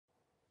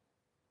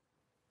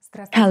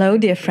Hello,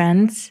 dear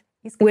friends.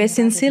 We're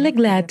sincerely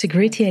glad to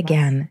greet you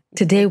again.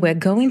 Today we're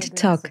going to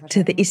talk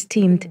to the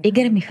esteemed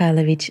Igor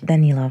Mikhailovich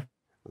Danilov.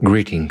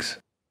 Greetings.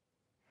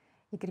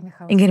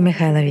 Igor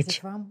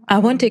Mikhailovich, I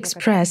want to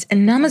express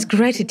enormous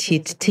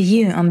gratitude to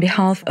you on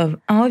behalf of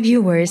our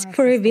viewers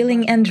for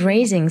revealing and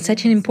raising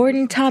such an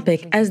important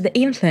topic as the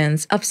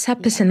influence of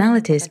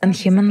subpersonalities on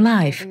human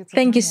life.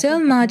 Thank you so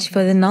much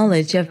for the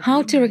knowledge of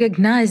how to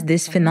recognize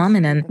this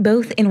phenomenon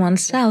both in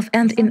oneself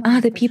and in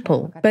other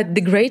people. But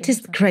the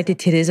greatest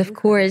gratitude is, of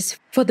course,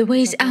 for the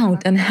ways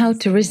out on how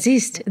to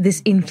resist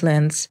this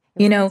influence.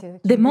 You know,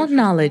 the more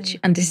knowledge,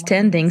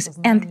 understandings,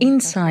 and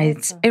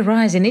insights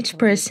arise in each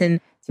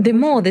person, the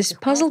more these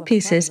puzzle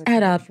pieces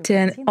add up to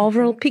an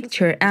overall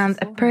picture and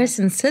a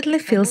person suddenly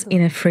feels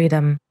inner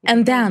freedom.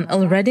 And then,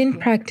 already in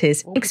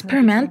practice,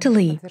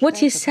 experimentally,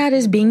 what you said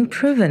is being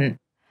proven.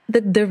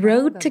 That the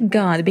road to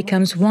God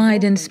becomes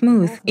wide and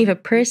smooth if a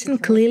person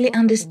clearly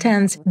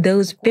understands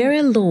those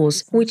very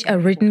laws which are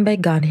written by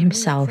God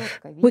Himself.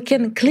 We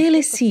can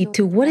clearly see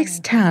to what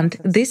extent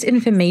this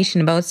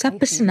information about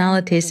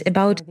subpersonalities,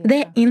 about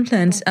their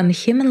influence on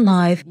human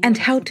life, and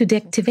how to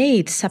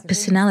deactivate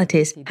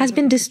subpersonalities has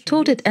been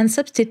distorted and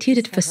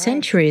substituted for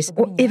centuries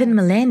or even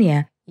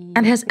millennia,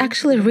 and has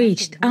actually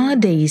reached our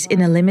days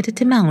in a limited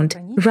amount,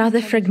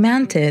 rather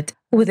fragmented,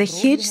 with a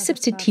huge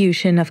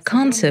substitution of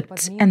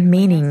concepts and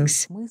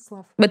meanings.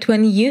 But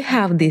when you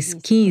have these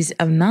keys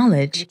of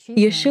knowledge,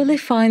 you surely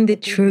find the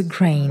true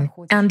grain,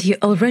 and you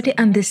already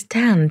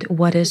understand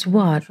what is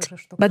what.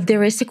 But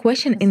there is a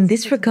question in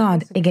this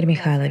regard, Igor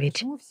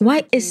Mikhailovich.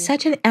 Why is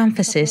such an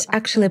emphasis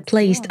actually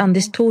placed on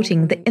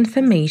distorting the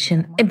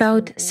information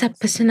about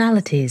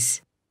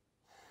subpersonalities?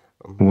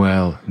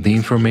 Well, the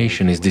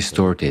information is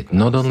distorted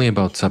not only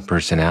about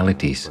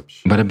subpersonalities,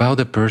 but about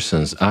the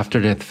person's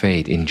after-death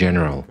fate in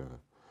general,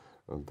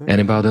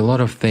 and about a lot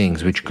of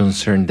things which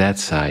concern that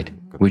side,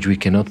 which we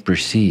cannot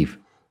perceive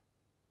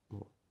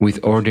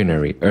with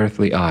ordinary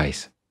earthly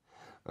eyes.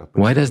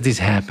 Why does this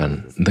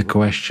happen? The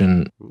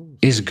question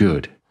is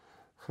good,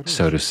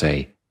 so to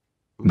say,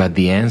 but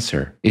the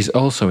answer is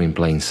also in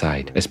plain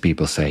sight, as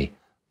people say.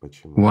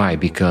 Why?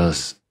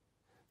 Because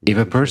if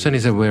a person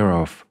is aware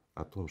of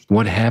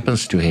what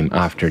happens to him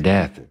after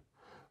death,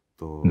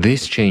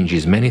 this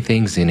changes many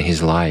things in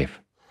his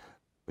life.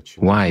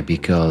 Why?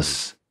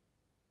 Because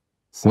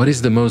what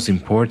is the most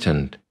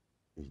important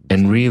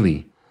and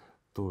really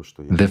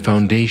the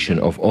foundation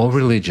of all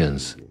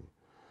religions,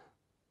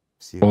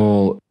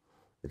 all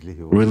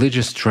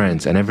religious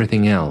trends and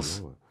everything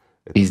else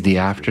is the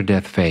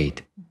after-death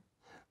fate.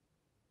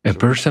 A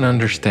person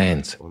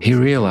understands, he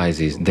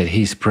realizes that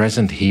he is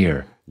present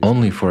here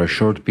only for a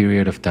short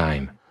period of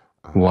time,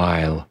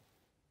 while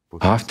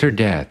after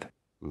death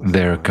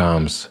there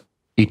comes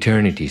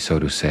eternity, so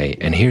to say.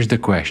 And here's the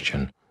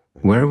question: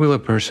 where will a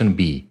person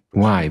be?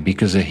 Why?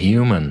 Because a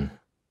human,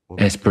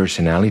 as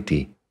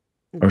personality,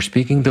 or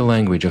speaking the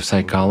language of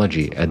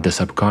psychology at the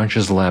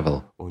subconscious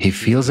level, he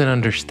feels and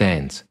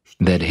understands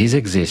that his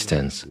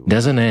existence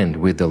doesn't end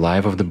with the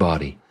life of the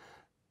body.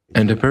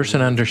 And a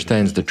person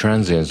understands the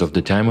transience of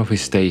the time of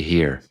his stay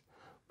here.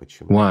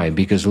 Why?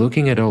 Because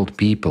looking at old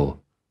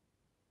people,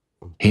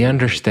 he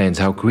understands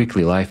how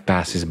quickly life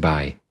passes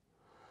by.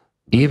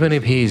 Even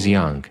if he is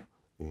young,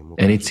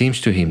 and it seems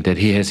to him that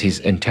he has his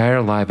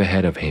entire life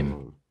ahead of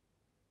him,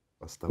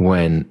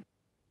 when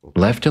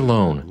left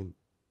alone,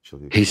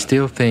 he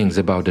still thinks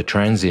about the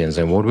transience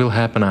and what will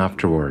happen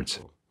afterwards.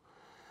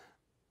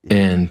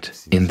 And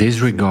in this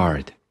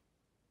regard,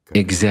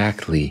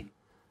 exactly,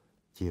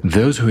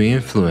 those who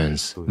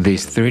influence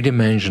this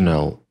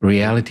three-dimensional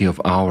reality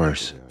of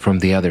ours from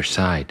the other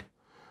side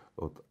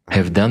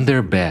have done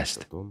their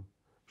best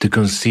to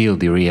conceal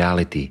the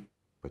reality.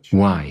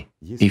 Why?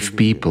 If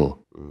people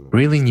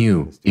really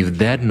knew, if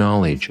that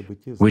knowledge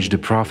which the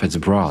prophets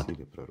brought,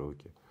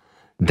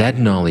 that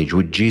knowledge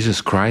which Jesus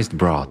Christ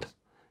brought,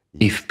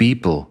 if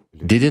people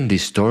didn't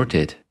distort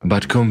it,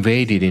 but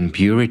conveyed it in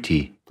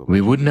purity, we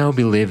would now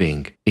be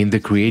living in the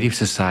creative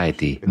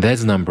society.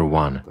 That's number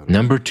one.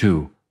 Number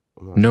two,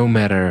 no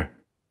matter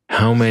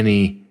how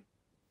many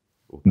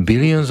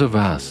billions of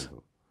us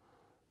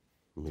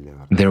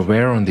there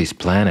were on this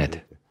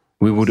planet,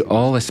 we would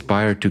all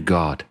aspire to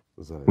God,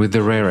 with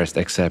the rarest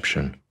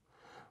exception.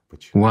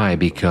 Why?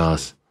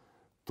 Because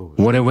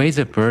what awaits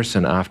a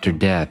person after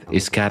death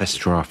is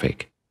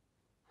catastrophic,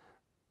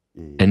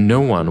 and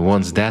no one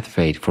wants that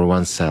fate for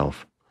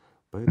oneself.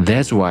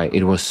 That's why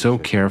it was so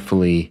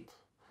carefully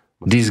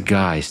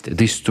disguised,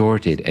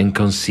 distorted, and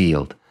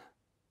concealed.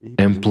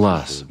 And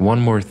plus,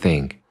 one more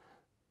thing.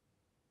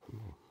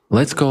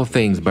 Let's call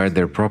things by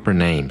their proper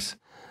names.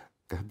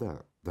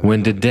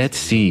 When the dead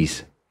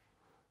seize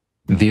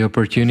the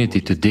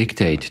opportunity to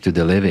dictate to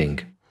the living,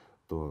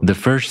 the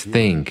first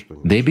thing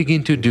they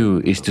begin to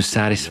do is to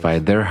satisfy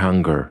their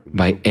hunger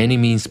by any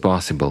means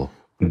possible.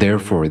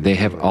 Therefore, they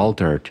have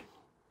altered,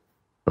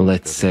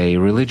 let's say,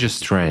 religious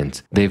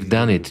trends. They've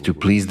done it to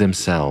please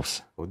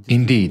themselves.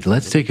 Indeed,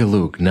 let's take a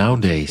look.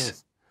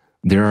 Nowadays,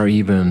 There are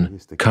even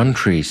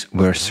countries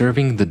where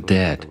serving the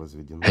dead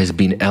has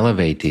been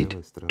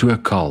elevated to a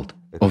cult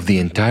of the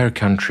entire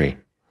country.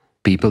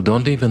 People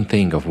don't even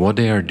think of what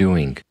they are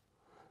doing,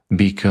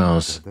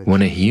 because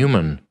when a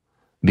human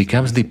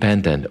becomes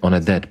dependent on a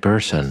dead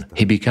person,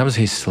 he becomes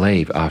his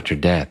slave after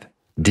death.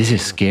 This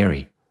is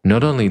scary.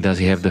 Not only does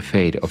he have the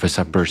fate of a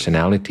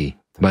subpersonality,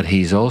 but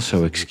he is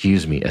also,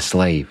 excuse me, a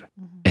slave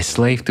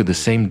to the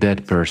same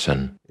dead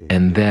person,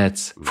 and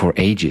that's for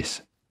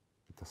ages.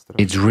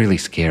 It's really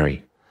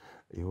scary.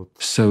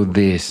 So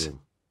this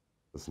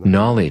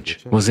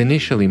knowledge was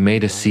initially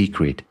made a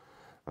secret,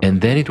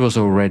 and then it was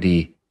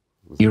already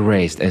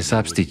erased and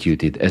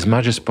substituted as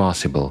much as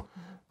possible.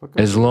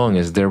 As long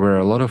as there were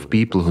a lot of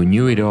people who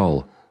knew it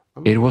all,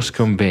 it was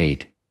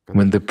conveyed.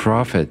 When the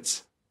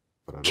prophets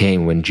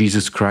came, when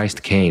Jesus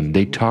Christ came,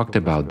 they talked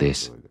about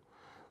this.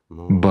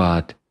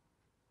 But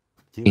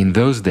in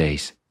those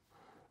days,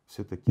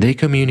 they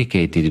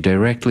communicated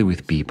directly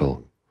with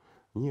people.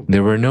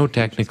 There were no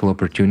technical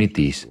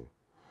opportunities.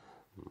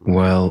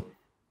 Well,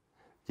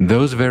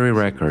 those very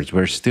records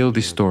were still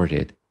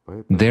distorted.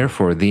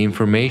 Therefore, the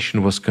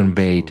information was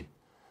conveyed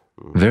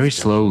very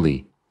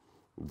slowly,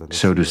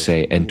 so to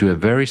say, and to a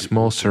very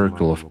small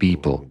circle of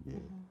people.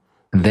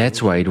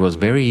 That's why it was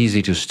very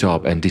easy to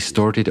stop and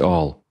distort it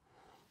all.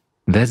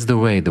 That's the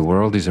way the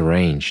world is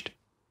arranged,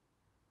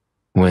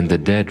 when the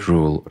dead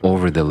rule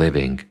over the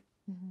living.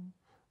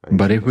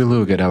 But if we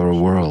look at our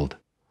world,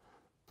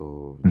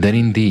 then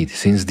indeed,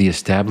 since the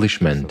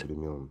establishment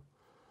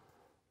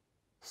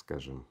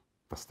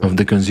of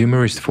the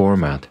consumerist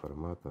format,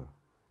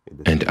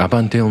 and up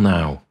until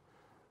now,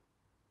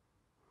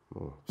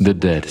 the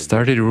dead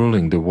started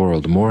ruling the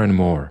world more and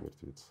more.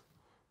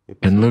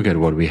 And look at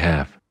what we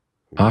have.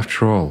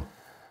 After all,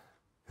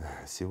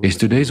 is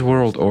today's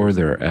world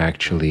order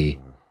actually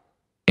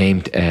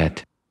aimed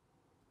at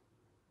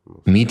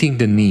meeting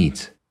the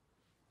needs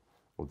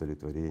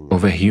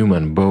of a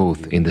human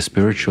both in the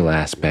spiritual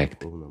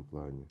aspect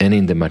and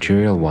in the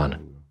material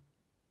one?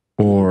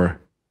 Or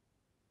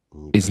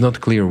it's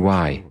not clear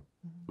why,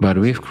 but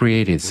we've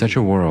created such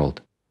a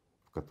world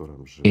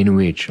in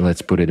which,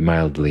 let's put it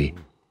mildly,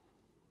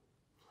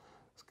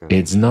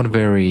 it's not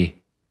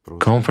very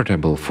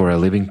comfortable for a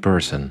living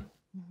person.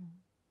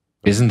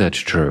 Isn't that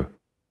true?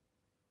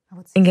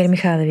 Igor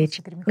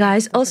Mikhailovich,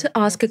 guys also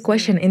ask a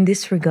question in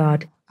this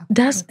regard.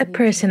 Does a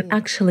person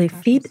actually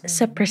feed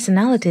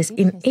subpersonalities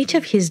in each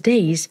of his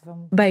days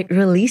by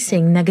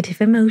releasing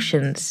negative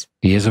emotions?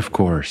 Yes, of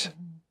course.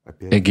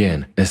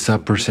 Again, a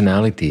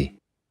subpersonality,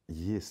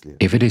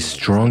 if it is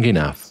strong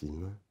enough,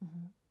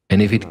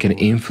 and if it can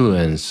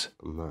influence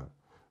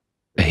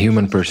a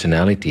human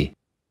personality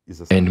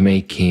and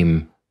make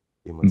him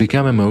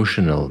become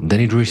emotional, then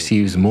it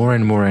receives more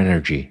and more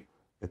energy.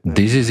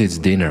 This is its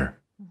dinner.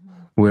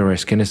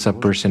 Whereas can a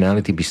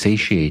subpersonality be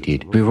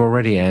satiated? We've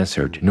already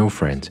answered, no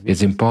friends.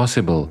 It's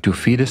impossible to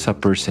feed a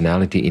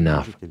subpersonality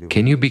enough.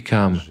 Can you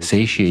become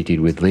satiated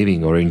with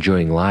living or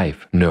enjoying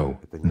life? No,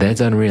 that's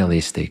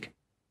unrealistic.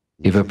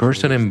 If a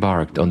person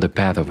embarked on the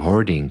path of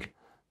hoarding,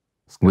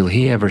 will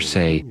he ever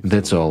say,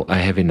 that's all, I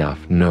have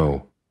enough?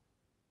 No.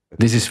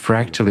 This is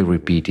fractally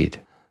repeated.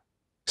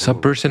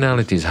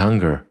 Subpersonality's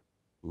hunger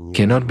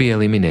cannot be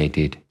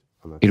eliminated.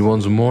 It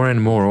wants more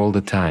and more all the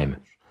time.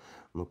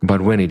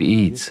 But when it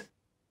eats,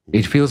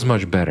 it feels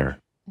much better,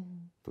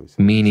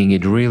 meaning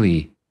it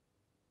really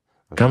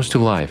comes to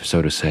life,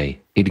 so to say.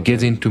 It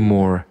gets into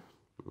more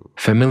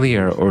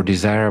familiar or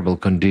desirable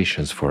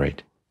conditions for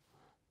it,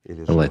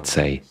 let's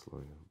say.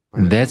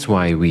 That's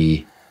why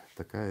we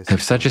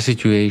have such a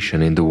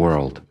situation in the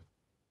world.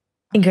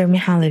 Igor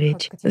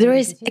Mikhailovich, there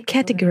is a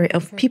category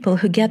of people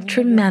who get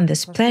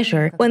tremendous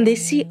pleasure when they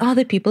see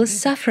other people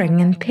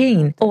suffering and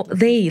pain, or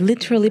they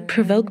literally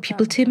provoke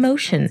people to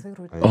emotion.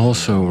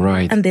 Also,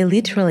 right. And they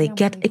literally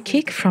get a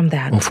kick from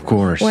that. Of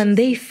course. When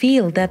they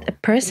feel that a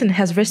person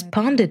has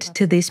responded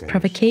to this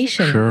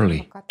provocation.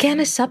 Surely. Can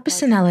a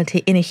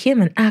subpersonality in a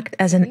human act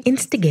as an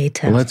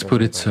instigator? Let's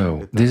put it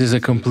so. This is a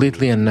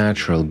completely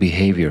unnatural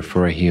behavior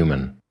for a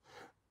human.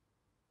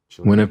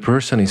 When a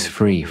person is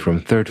free from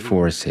third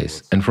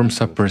forces and from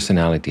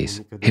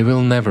subpersonalities, he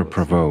will never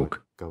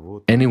provoke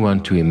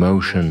anyone to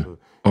emotion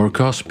or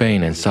cause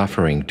pain and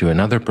suffering to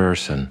another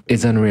person.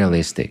 It's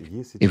unrealistic.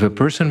 If a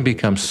person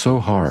becomes so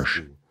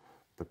harsh,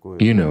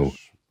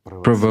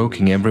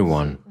 provoking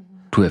everyone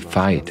to a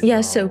fight. Yeah,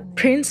 so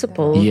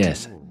principled.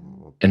 Yes,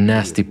 a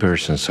nasty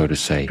person, so to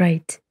say.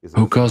 Right.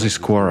 Who causes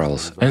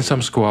quarrels and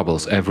some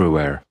squabbles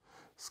everywhere,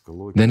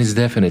 then it's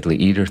definitely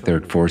either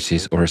third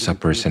forces or a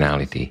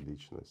subpersonality.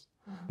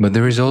 But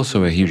there is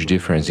also a huge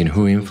difference in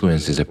who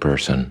influences a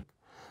person.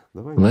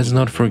 Let's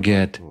not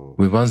forget,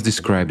 we once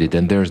described it,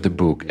 and there's the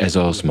book, As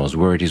Osmos,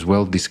 where it is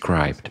well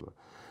described,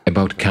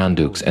 about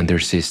Kanduks and their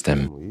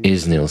system,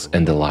 Isnils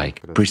and the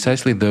like,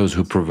 precisely those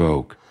who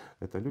provoke.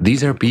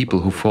 These are people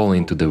who fall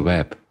into the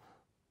web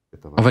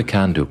of a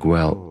Kanduk.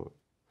 Well,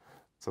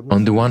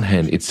 on the one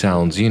hand, it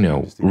sounds,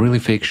 really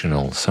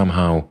fictional,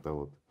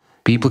 somehow.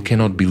 People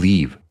cannot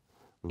believe.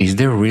 Is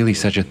there really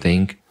such a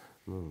thing?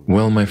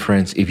 Well, my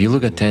friends, if you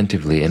look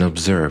attentively and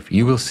observe,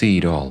 you will see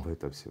it all.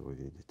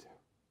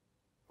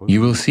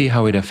 You will see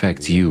how it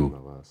affects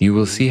you. You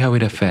will see how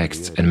it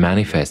affects and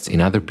manifests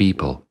in other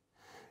people.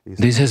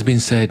 This has been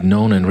said,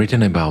 known and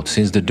written about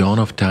since the dawn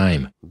of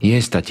time.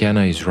 Yes,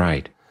 Tatiana is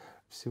right.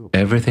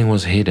 Everything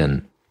was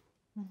hidden.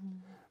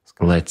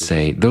 Let's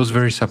say, those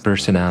very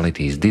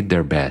subpersonalities did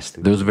their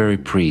best, those very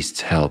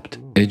priests helped.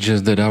 It's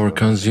just that our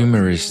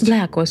consumerist...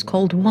 Black was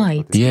called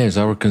white. Yes,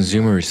 our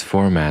consumerist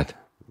format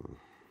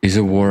is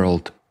a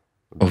world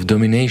of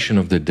domination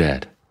of the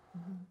dead.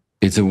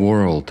 It's a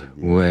world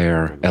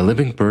where a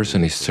living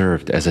person is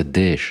served as a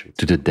dish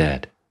to the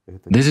dead.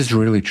 This is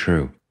really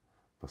true.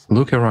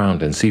 Look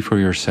around and see for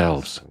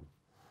yourselves.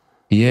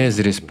 Yes,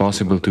 it is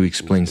possible to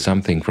explain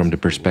something from the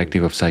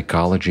perspective of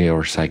psychology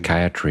or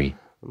psychiatry,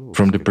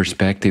 from the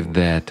perspective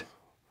that,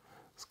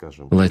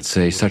 let's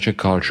say, such a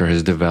culture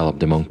has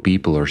developed among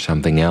people or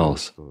something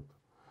else.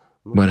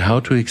 But how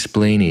to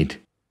explain it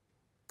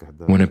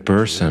when a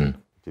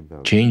person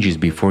changes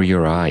before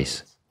your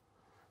eyes?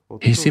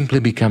 He simply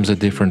becomes a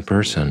different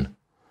person.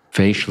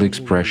 Facial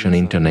expression,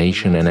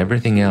 intonation, and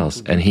everything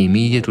else, and he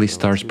immediately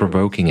starts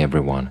provoking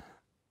everyone.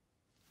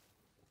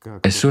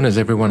 As soon as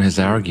everyone has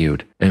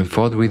argued and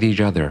fought with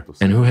each other,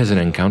 and who hasn't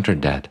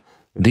encountered that?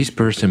 This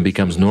person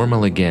becomes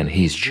normal again,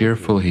 he is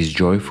cheerful, he is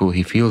joyful,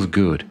 he feels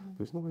good.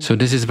 So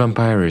this is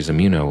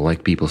vampirism, you know,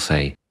 like people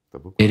say.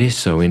 It is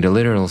so in the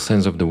literal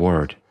sense of the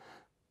word.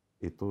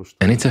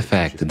 And it's a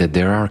fact that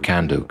there are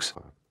Kanduks.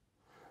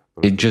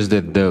 It's just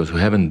that those who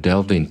haven't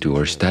delved into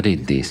or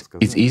studied this,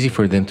 it's easy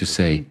for them to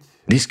say,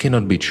 this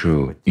cannot be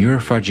true, you are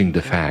fudging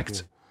the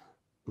facts.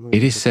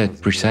 It is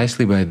said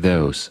precisely by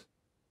those,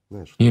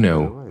 you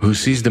know, who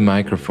seize the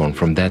microphone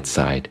from that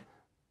side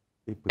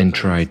and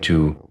try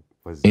to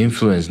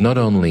influence not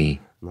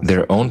only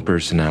their own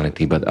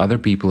personality but other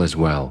people as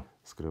well.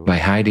 By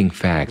hiding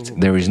facts,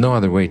 there is no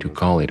other way to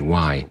call it.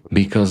 Why?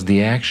 Because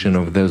the action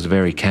of those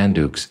very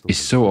Kanduks is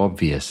so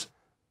obvious.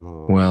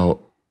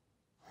 Well,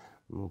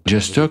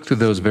 just talk to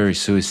those very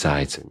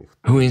suicides.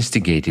 Who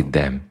instigated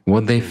them,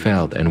 what they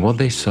felt and what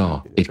they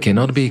saw. It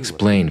cannot be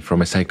explained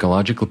from a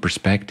psychological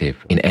perspective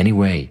in any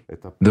way.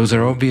 Those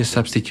are obvious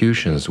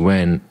substitutions.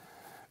 When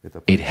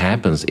it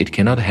happens, it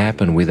cannot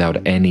happen without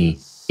any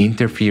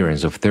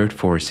interference of third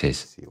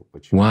forces.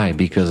 Why?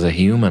 Because a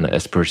human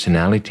as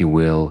personality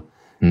will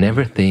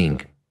never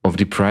think of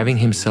depriving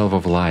himself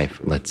of life,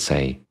 let's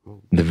say.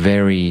 The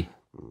very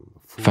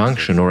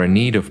function or a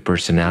need of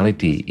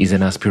personality is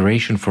an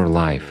aspiration for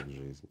life.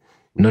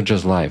 Not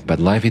just life, but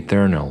life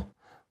eternal.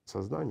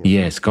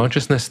 Yes,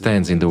 consciousness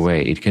stands in the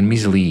way, it can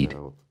mislead.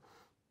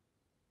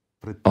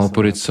 I'll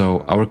put it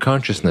so, our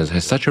consciousness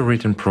has such a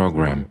written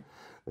program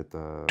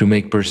to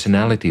make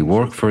personality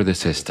work for the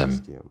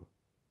system.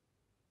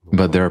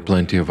 But there are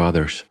plenty of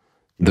others,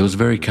 those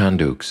very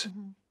Kanduks,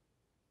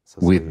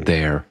 with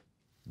their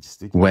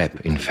web,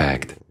 in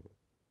fact,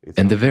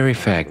 and the very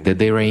fact that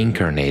they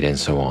reincarnate and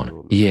so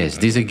on. Yes,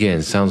 this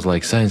again sounds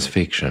like science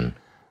fiction,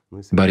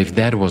 but if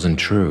that wasn't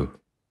true,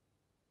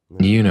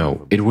 you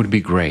know, it would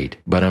be great,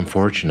 but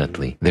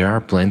unfortunately, there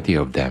are plenty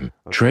of them.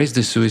 Trace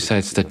the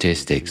suicide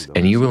statistics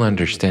and you will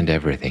understand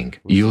everything.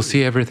 You'll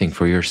see everything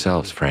for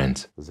yourselves,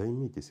 friends.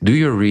 Do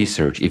your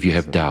research if you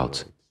have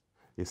doubts.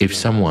 If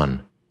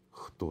someone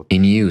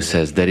in you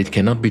says that it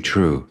cannot be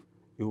true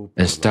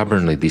and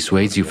stubbornly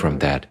dissuades you from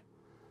that,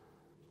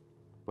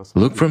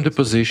 look from the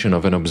position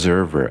of an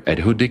observer at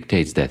who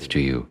dictates that to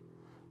you.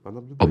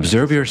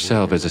 Observe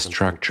yourself as a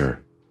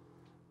structure,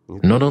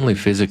 not only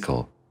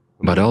physical,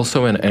 but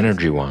also an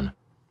energy one.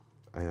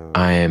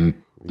 I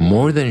am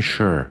more than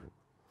sure,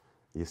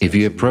 if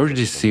you approach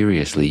this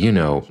seriously, you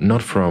know,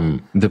 not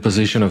from the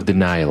position of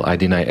denial, I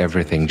deny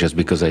everything just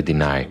because I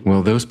deny.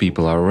 Well, those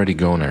people are already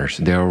goners,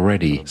 they are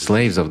already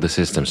slaves of the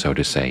system, so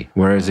to say.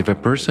 Whereas if a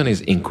person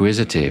is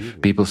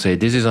inquisitive, people say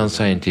this is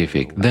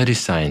unscientific, that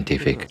is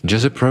scientific.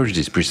 Just approach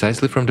this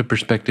precisely from the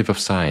perspective of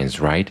science,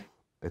 right?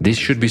 This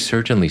should be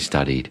certainly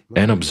studied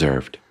and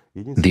observed.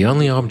 The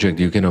only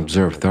object you can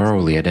observe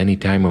thoroughly at any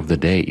time of the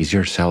day is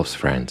yourselves,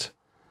 friends.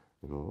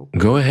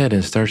 Go ahead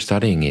and start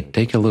studying it,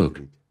 take a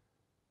look.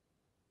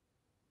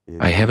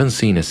 I haven't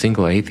seen a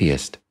single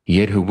atheist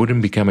yet who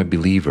wouldn't become a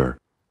believer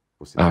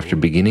after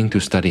beginning to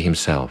study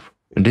himself.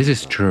 And this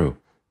is true.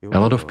 A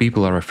lot of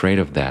people are afraid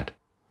of that.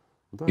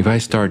 If I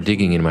start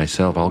digging in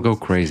myself, I'll go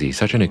crazy,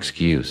 such an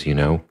excuse, you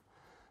know.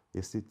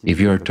 If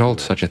you are told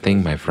such a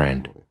thing, my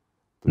friend,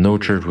 no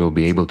church will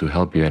be able to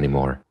help you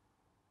anymore.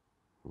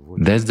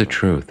 That's the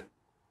truth,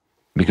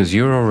 because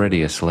you're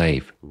already a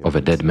slave of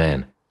a dead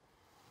man.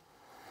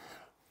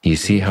 You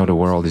see how the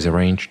world is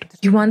arranged?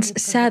 You once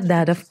said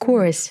that, of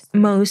course,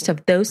 most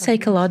of those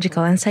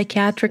psychological and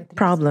psychiatric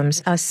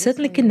problems are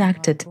certainly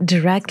connected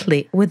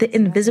directly with the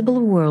invisible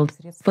world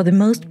for the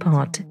most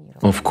part.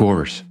 Of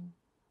course.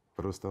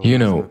 You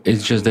know,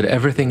 it's just that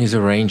everything is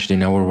arranged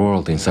in our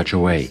world in such a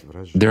way.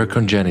 There are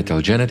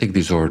congenital, genetic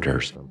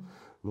disorders.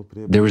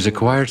 There is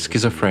acquired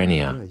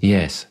schizophrenia.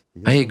 Yes,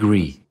 I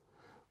agree.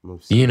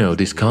 You know,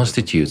 this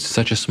constitutes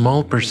such a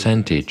small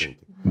percentage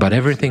But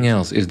everything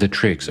else is the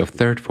tricks of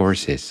third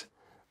forces.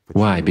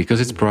 Why? Because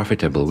it's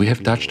profitable. We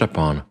have touched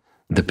upon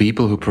the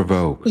people who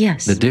provoke.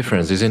 Yes. The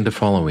difference is in the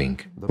following.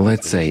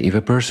 Let's say if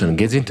a person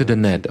gets into the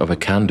net of a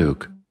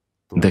kanduk,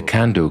 the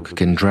kanduk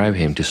can drive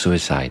him to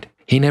suicide.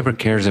 He never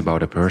cares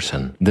about a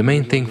person. The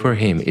main thing for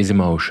him is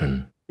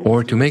emotion.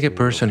 Or to make a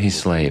person his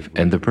slave,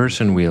 and the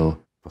person will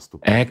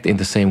act in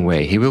the same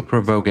way. He will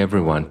provoke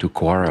everyone to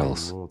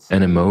quarrels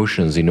and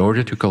emotions in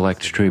order to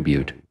collect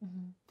tribute.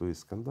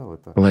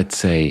 Let's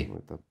say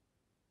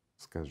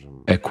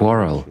a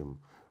quarrel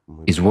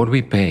is what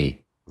we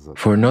pay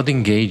for not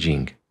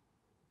engaging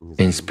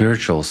in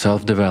spiritual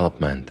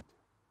self-development,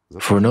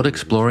 for not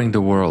exploring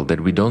the world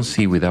that we don't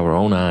see with our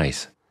own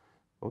eyes.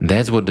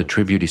 That's what the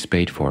tribute is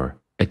paid for,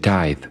 a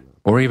tithe,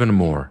 or even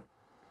more.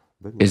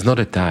 It's not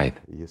a tithe.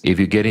 If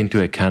you get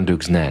into a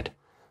kanduk's net,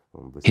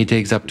 he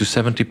takes up to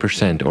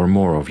 70% or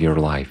more of your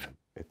life.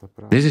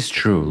 This is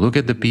true. Look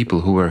at the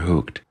people who are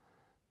hooked,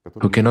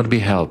 who cannot be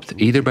helped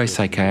either by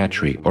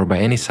psychiatry or by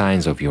any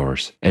science of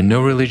yours, and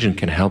no religion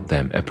can help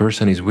them. A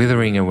person is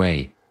withering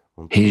away.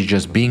 He is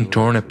just being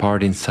torn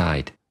apart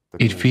inside.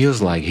 It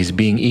feels like he's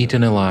being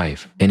eaten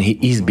alive, and he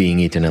is being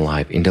eaten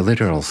alive in the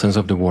literal sense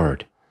of the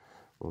word.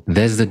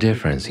 That's the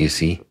difference, you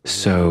see.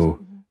 So,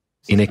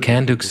 in a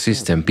kanduk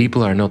system,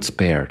 people are not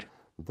spared.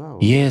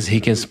 Yes, he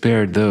can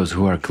spare those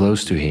who are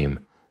close to him.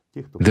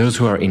 Those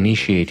who are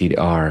initiated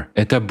are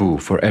a taboo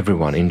for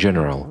everyone in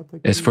general.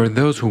 As for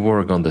those who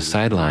work on the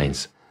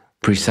sidelines,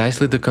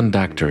 precisely the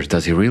conductors,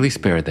 does he really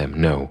spare them?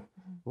 No.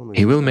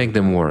 He will make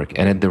them work,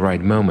 and at the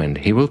right moment,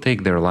 he will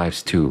take their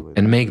lives too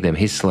and make them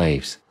his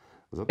slaves.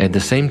 At the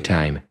same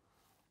time,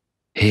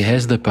 he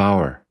has the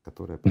power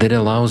that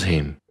allows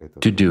him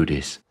to do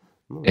this.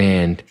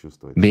 And,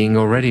 being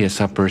already a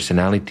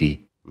subpersonality,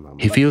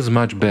 he feels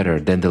much better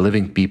than the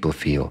living people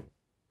feel.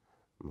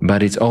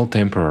 But it's all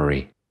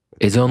temporary.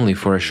 It's only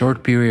for a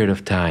short period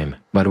of time.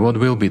 But what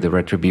will be the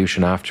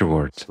retribution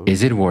afterwards?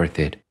 Is it worth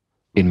it?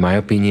 In my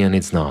opinion,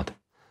 it's not.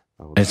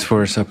 As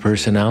for a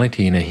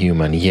subpersonality in a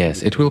human,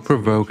 yes, it will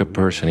provoke a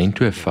person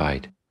into a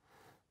fight.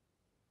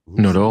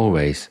 Not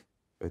always.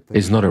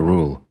 It's not a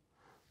rule.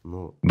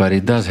 But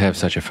it does have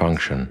such a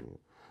function.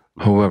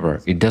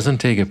 However, it doesn't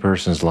take a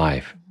person's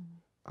life.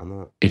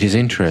 It is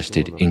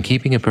interested in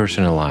keeping a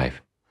person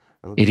alive.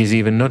 It is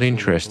even not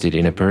interested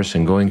in a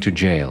person going to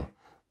jail.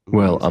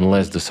 Well,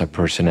 unless the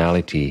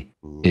subpersonality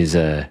is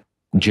a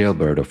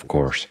jailbird, of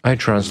course. I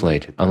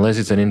translate, unless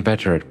it's an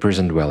inveterate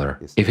prison dweller.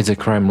 If it's a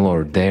crime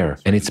lord there,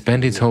 and it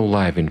spent its whole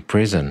life in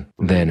prison,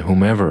 then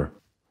whomever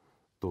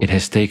it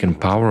has taken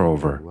power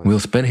over will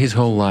spend his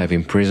whole life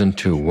in prison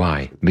too.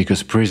 Why?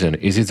 Because prison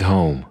is its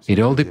home. It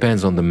all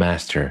depends on the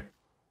master.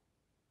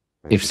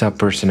 If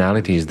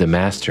subpersonality is the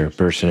master,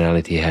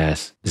 personality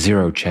has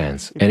zero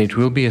chance, and it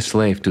will be a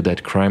slave to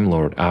that crime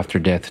lord after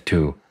death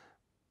too.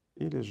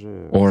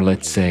 Or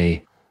let's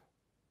say,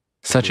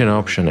 such an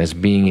option as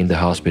being in the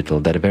hospital,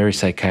 that very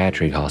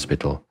psychiatric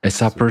hospital. A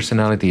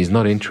subpersonality is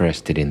not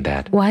interested in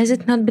that. Why is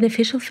it not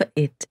beneficial for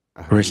it?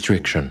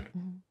 Restriction.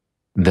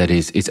 That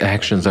is, its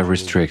actions are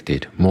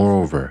restricted.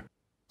 Moreover,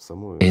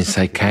 in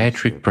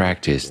psychiatric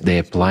practice, they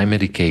apply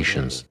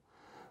medications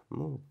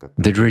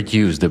that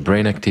reduce the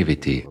brain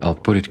activity, I'll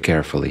put it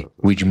carefully,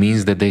 which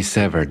means that they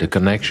sever the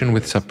connection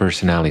with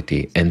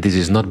subpersonality, and this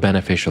is not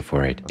beneficial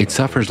for it. It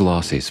suffers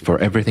losses, for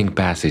everything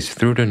passes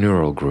through the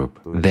neural group.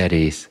 That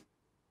is,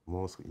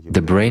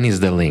 the brain is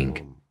the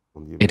link.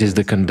 It is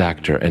the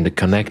conductor and the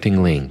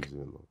connecting link.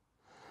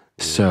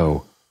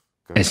 So,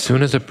 as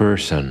soon as a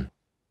person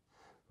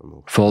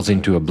falls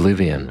into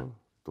oblivion,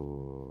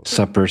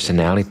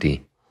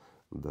 subpersonality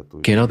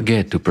cannot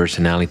get to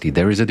personality.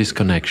 There is a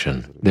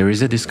disconnection. There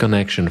is a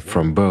disconnection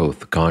from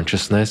both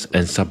consciousness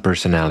and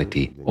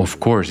subpersonality. Of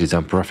course, it's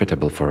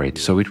unprofitable for it,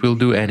 so it will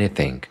do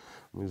anything.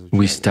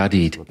 We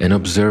studied and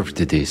observed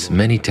this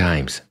many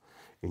times,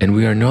 and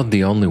we are not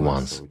the only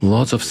ones.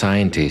 Lots of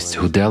scientists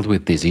who dealt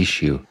with this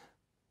issue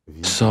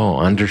saw,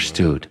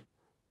 understood,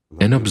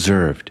 and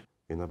observed.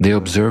 They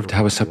observed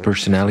how a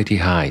subpersonality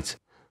hides.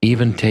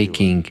 Even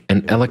taking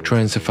an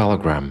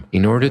electroencephalogram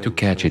in order to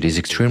catch it is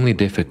extremely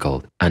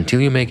difficult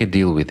until you make a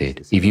deal with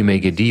it. If you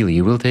make a deal,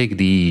 you will take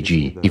the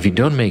EEG. If you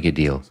don't make a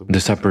deal, the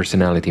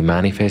subpersonality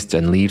manifests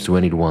and leaves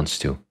when it wants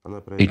to.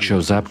 It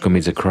shows up,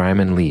 commits a crime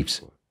and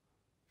leaves.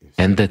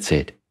 And that's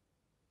it.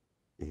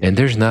 And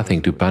there's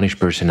nothing to punish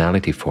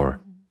personality for,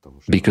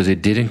 because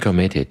it didn't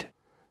commit it.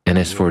 And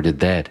as for the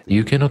dead,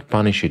 you cannot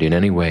punish it in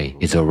any way.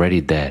 It's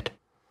already dead.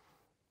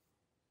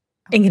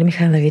 Igor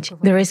Mikhailovich,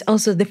 there is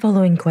also the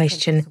following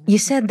question. You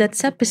said that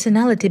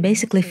subpersonality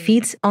basically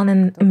feeds on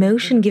an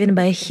emotion given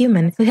by a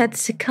human who had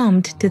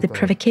succumbed to the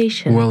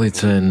provocation. Well,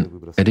 it's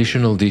an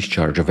additional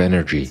discharge of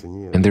energy,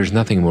 and there's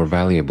nothing more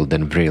valuable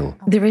than vril.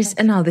 There is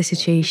another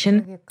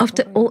situation.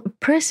 After all, a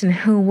person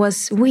who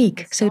was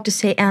weak, so to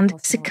say, and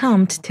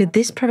succumbed to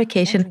this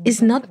provocation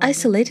is not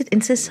isolated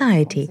in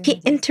society.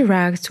 He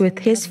interacts with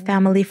his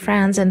family,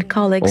 friends, and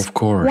colleagues. Of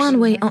course. One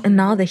way or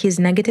another, his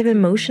negative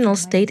emotional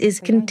state is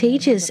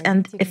contagious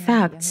and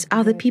affects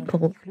other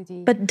people.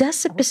 But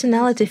does the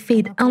personality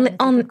feed only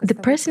on the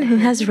person who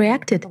has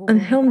reacted, on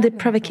whom the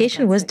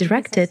provocation was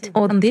directed,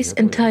 or on this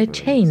entire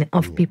chain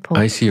of people?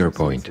 I see your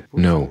point.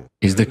 No.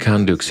 Is the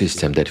conduct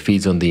system that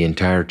feeds on the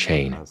entire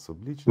chain,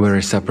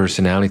 whereas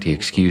subpersonality,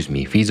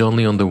 feeds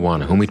only on the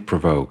one whom it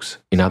provokes.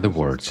 In other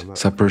words,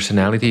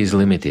 subpersonality is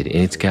limited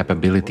in its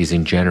capabilities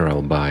in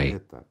general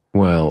by,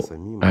 well,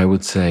 I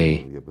would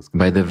say,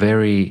 by the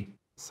very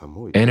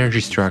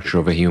energy structure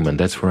of a human.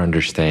 That's for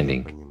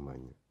understanding.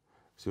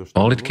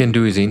 All it can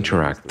do is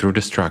interact through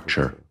the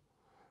structure,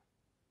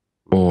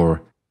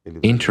 or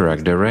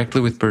interact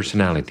directly with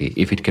personality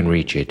if it can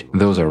reach it.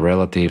 Those are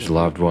relatives,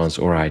 loved ones,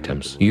 or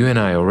items. You and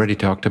I already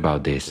talked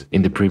about this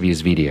in the previous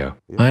video.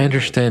 I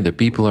understand that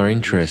people are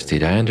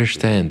interested. I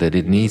understand that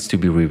it needs to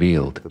be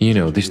revealed. You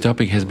know, this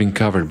topic has been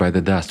covered by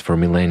the dust for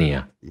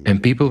millennia,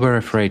 and people were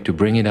afraid to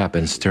bring it up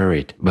and stir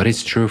it. But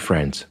it's true,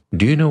 friends.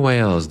 Do you know why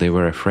else they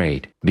were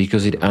afraid?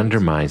 Because it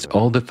undermines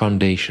all the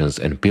foundations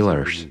and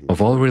pillars of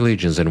all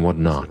religions and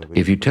whatnot.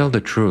 If you tell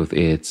the truth,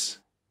 it's...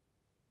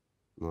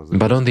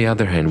 But on the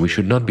other hand, we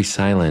should not be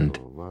silent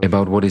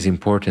about what is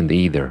important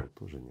either.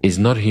 It's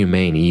not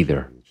humane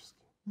either.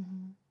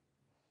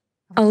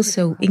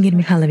 Also, Igor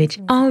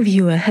Mikhailovich, our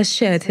viewer has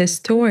shared her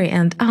story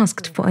and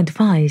asked for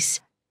advice.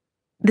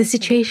 The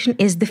situation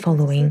is the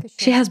following.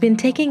 She has been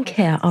taking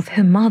care of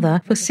her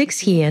mother for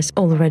 6 years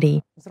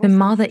already. Her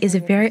mother is a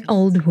very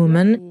old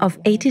woman of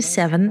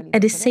 87, a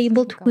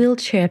disabled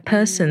wheelchair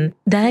person,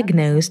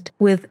 diagnosed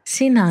with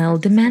senile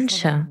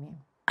dementia.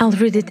 I'll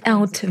read it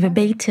out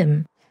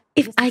verbatim.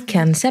 If I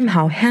can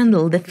somehow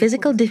handle the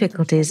physical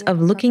difficulties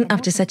of looking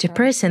after such a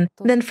person,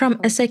 then from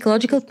a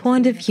psychological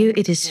point of view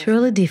it is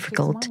surely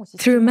difficult.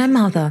 Through my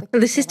mother,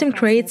 the system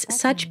creates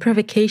such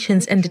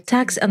provocations and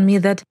attacks on me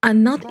that are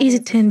not easy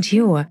to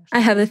endure. I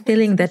have a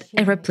feeling that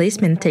a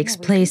replacement takes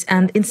place,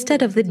 and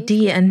instead of the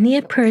dear and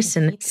near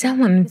person,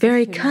 someone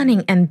very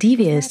cunning and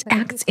devious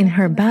acts in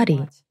her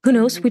body. Who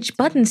knows which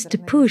buttons to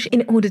push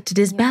in order to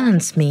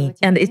disbalance me?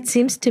 And it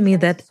seems to me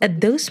that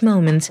at those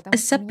moments, a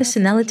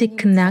subpersonality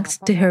connects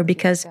to her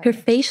because her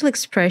facial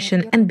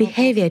expression and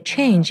behavior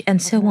change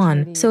and so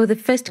on. So the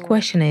first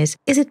question is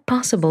it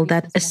possible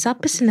that a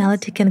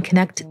subpersonality can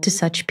connect to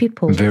such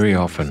people? Very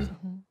often.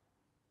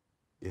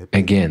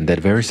 Again, that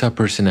very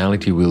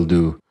subpersonality will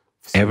do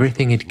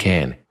everything it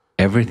can,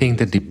 everything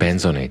that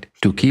depends on it,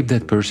 to keep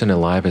that person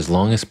alive as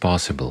long as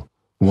possible.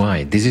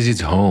 Why? This is its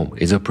home,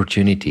 its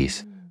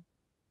opportunities.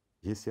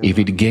 If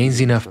it gains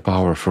enough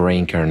power for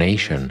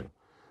reincarnation,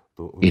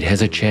 it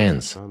has a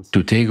chance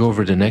to take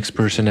over the next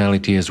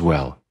personality as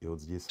well.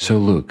 So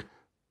look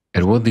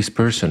at what this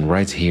person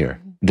writes here,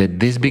 that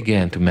this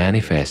began to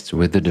manifest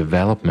with the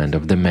development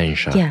of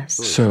dementia. Yes.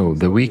 So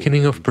the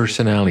weakening of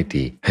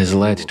personality has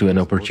led to an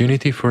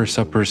opportunity for a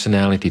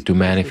subpersonality to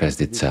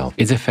manifest itself.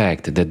 It's a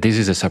fact that this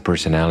is a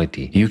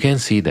subpersonality. You can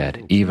see that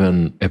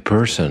even a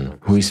person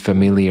who is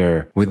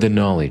familiar with the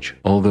knowledge,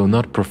 although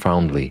not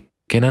profoundly,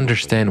 can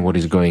understand what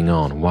is going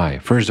on. Why?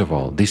 First of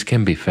all, this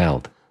can be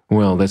felt.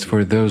 Well, that's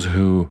for those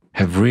who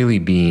have really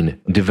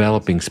been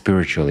developing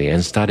spiritually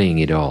and studying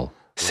it all.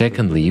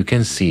 Secondly, you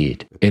can see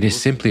it. It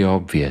is simply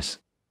obvious.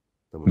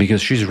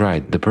 Because she's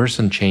right, the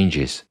person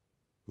changes.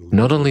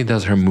 Not only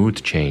does her mood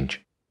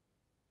change,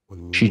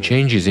 she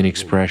changes in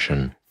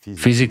expression.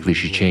 Physically,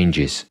 she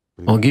changes.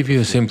 I'll give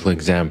you a simple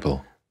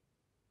example.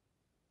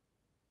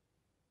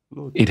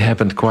 It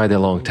happened quite a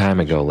long time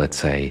ago, let's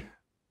say.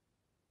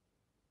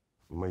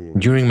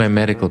 During my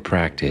medical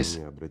practice,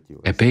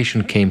 a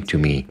patient came to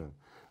me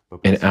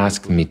and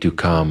asked me to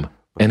come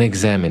and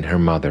examine her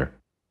mother.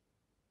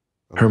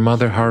 Her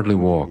mother hardly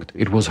walked.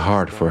 It was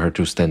hard for her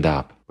to stand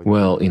up.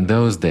 Well, in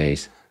those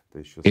days,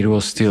 it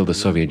was still the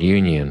Soviet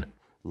Union.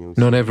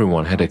 Not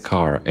everyone had a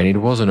car, and it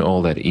wasn't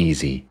all that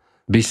easy.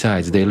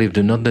 Besides, they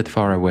lived not that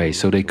far away,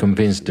 so they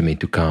convinced me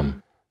to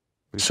come.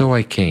 So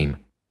I came.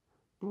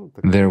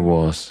 There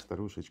was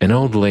an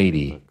old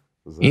lady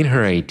in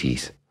her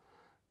 80s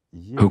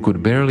who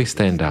could barely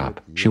stand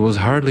up. She was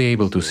hardly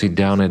able to sit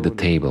down at the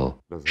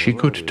table. She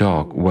could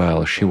talk,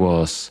 well, she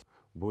was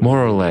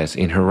more or less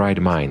in her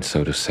right mind,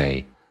 so to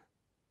say.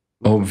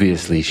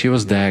 Obviously, she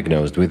was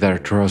diagnosed with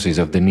arthrosis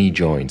of the knee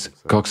joints,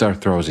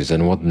 coxarthrosis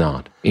and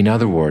whatnot. In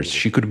other words,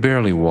 she could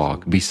barely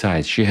walk.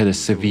 Besides, she had a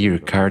severe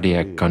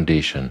cardiac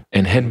condition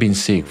and had been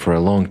sick for a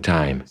long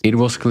time. It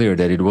was clear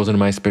that it wasn't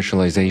my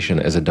specialization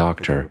as a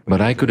doctor,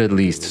 but I could at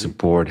least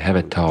support, have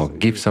a talk,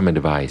 give some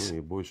advice,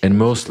 and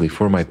mostly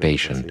for my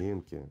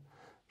patient,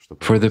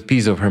 for the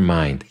peace of her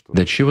mind,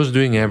 that she was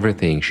doing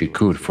everything she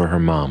could for her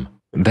mom.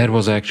 That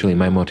was actually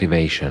my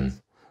motivation,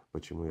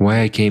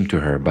 why I came to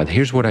her. But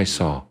here's what I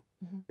saw.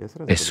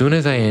 As soon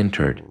as I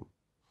entered,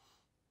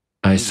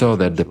 I saw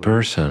that the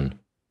person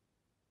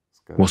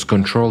was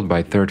controlled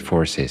by third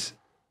forces.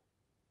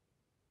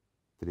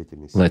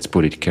 Let's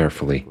put it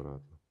carefully.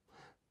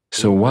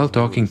 So while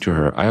talking to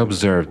her, I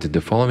observed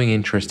the following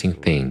interesting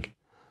thing.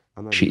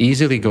 She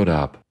easily got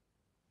up,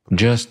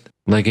 just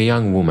like a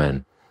young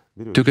woman,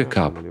 took a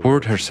cup,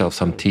 poured herself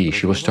some tea,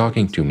 she was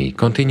talking to me,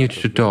 continued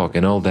to talk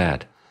and all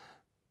that.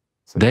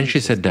 Then she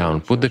sat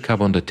down, put the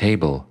cup on the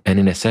table, and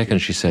in a second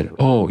she said,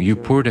 "Oh, you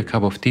poured a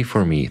cup of tea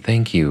for me,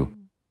 thank you."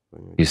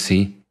 You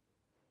see?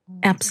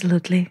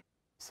 Absolutely.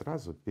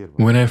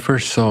 When I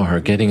first saw her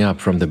getting up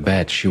from the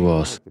bed, she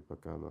was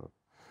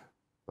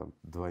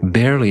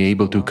barely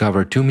able to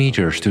cover 2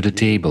 meters to the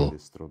table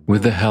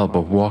with the help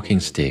of walking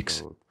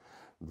sticks,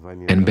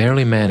 and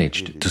barely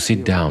managed to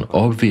sit down,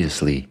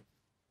 obviously.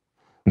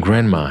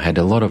 Grandma had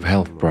a lot of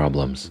health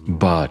problems,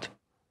 but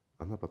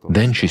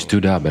then she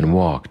stood up and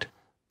walked.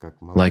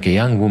 Like a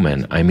young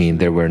woman, I mean,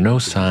 there were no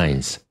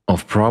signs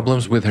of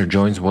problems with her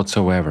joints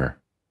whatsoever.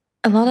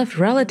 A lot of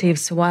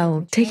relatives,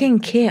 while taking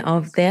care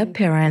of their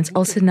parents,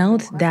 also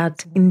note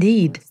that,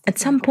 indeed, at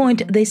some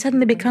point they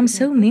suddenly become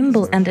so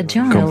nimble and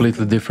agile.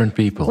 Completely different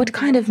people. What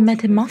kind of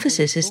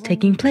metamorphosis is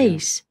taking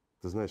place?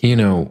 You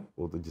know,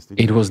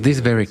 it was this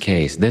very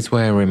case, that's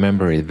why I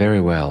remember it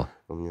very well,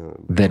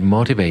 that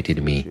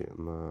motivated me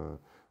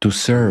to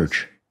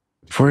search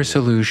for a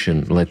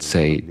solution, let's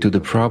say, to the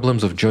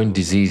problems of joint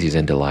diseases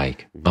and the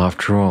like.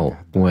 After all,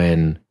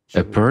 when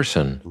a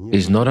person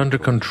is not under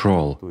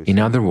control, in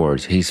other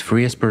words, he is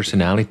free as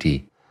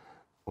personality,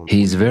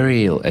 he is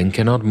very ill and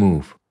cannot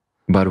move.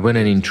 But when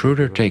an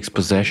intruder takes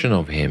possession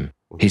of him,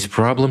 his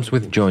problems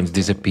with joints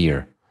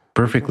disappear.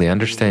 Perfectly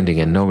understanding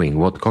and knowing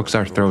what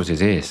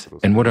coxarthrosis is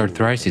and what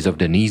arthritis of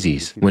the knees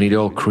is, when it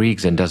all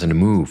creaks and doesn't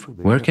move,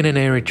 where can an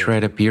airy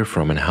tread appear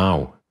from and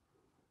how?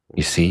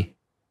 You see?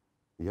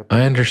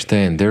 I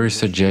understand there is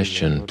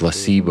suggestion,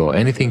 placebo,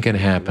 anything can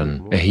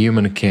happen. A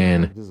human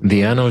can.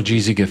 The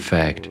analgesic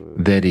effect,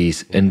 that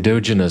is,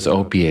 endogenous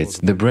opiates,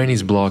 the brain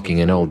is blocking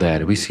and all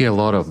that, we see a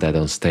lot of that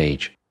on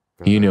stage.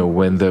 You know,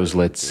 when those,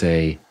 let's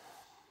say,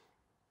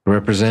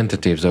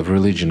 representatives of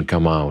religion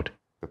come out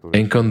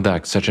and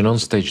conduct such an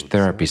on-stage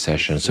therapy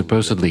session,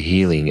 supposedly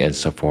healing and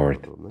so forth.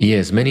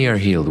 Yes, many are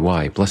healed.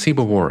 Why?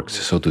 Placebo works,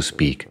 so to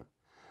speak.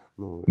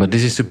 But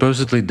this is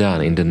supposedly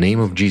done in the name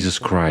of Jesus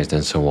Christ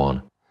and so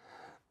on.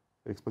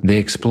 They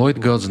exploit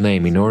God's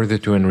name in order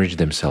to enrich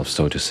themselves,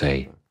 so to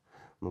say.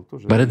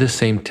 But at the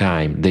same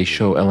time, they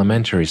show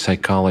elementary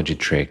psychology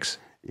tricks.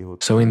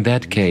 So in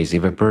that case,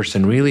 if a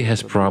person really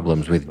has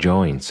problems with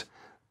joints,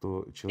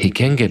 he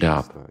can get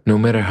up, no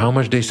matter how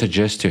much they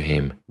suggest to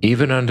him,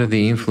 even under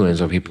the influence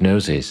of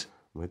hypnosis.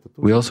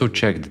 We also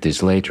checked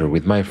this later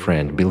with my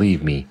friend,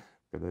 believe me.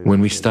 When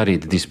we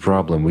studied this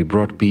problem, we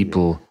brought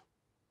people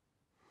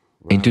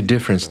into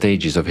different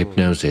stages of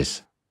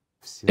hypnosis.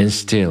 And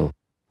still,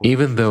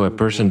 even though a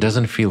person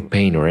doesn't feel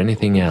pain or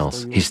anything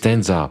else, he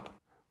stands up.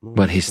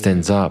 But he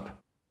stands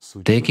up,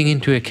 taking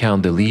into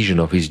account the lesion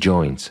of his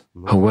joints.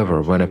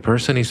 However, when a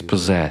person is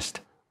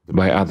possessed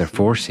by other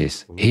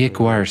forces, he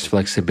acquires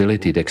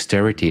flexibility,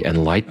 dexterity,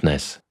 and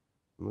lightness.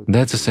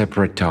 That's a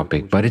separate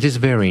topic, but it is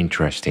very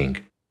interesting.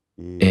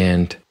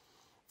 And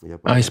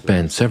I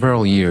spent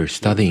several years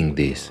studying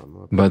this,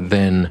 but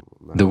then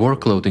the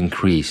workload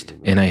increased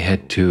and I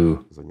had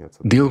to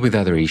deal with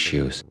other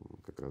issues.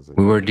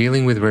 We were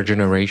dealing with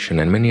regeneration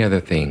and many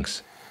other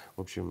things.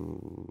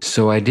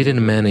 So I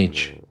didn't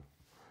manage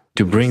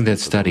to bring that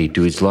study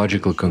to its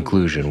logical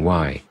conclusion.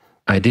 Why?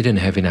 I didn't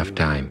have enough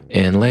time,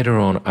 and later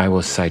on I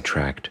was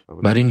sidetracked.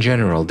 But in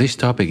general, this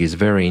topic is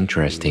very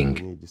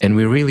interesting, and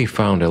we really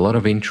found a lot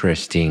of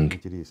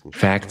interesting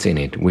facts in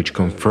it which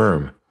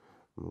confirm,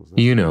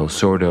 you know,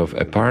 sort of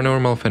a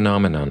paranormal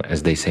phenomenon,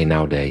 as they say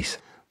nowadays.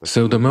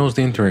 So the most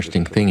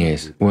interesting thing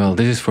is, well,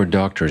 this is for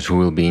doctors who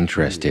will be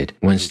interested.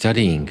 When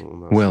studying,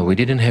 well, we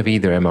didn't have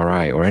either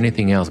MRI or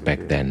anything else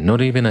back then, not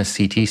even a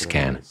CT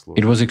scan.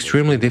 It was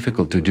extremely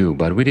difficult to do,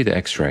 but we did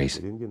X-rays.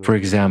 For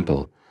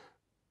example,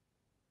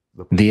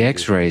 the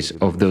X-rays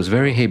of those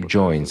very hip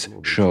joints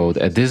showed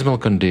a dismal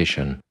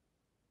condition.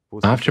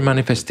 After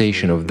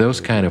manifestation of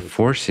those kind of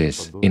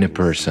forces in a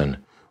person,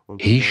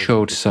 he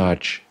showed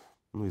such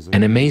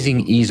an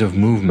amazing ease of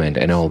movement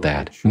and all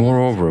that.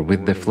 Moreover,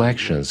 with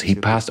deflections, he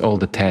passed all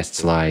the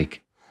tests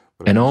like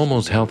an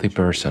almost healthy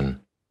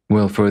person.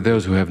 Well, for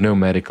those who have no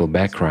medical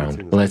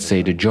background, let's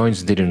say the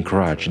joints didn't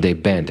crunch, they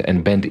bent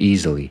and bent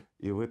easily.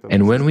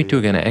 And when we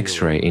took an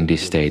X-ray in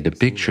this state, the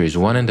picture is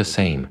one and the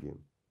same.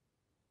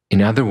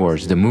 In other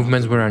words, the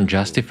movements were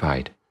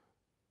unjustified.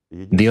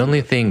 The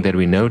only thing that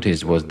we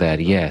noticed was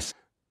that, yes,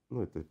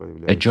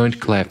 a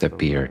joint cleft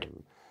appeared.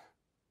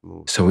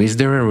 So is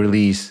there a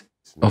release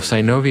of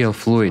synovial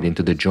fluid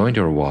into the joint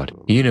or what?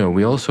 You know,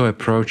 we also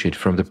approach it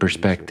from the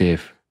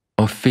perspective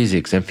of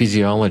physics and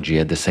physiology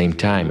at the same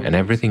time and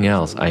everything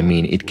else. I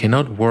mean, it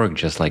cannot work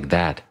just like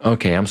that.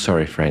 Okay, I'm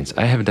sorry friends,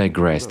 I have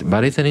digressed,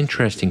 but it's an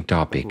interesting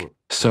topic.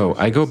 So,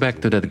 I go back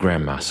to that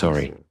grandma,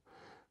 sorry.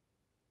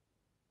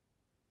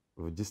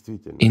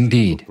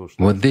 Indeed,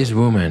 what this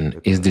woman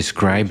is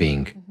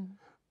describing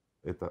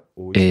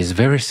is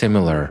very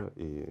similar,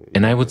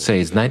 and I would say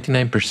it's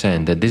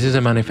 99% that this is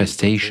a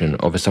manifestation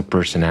of a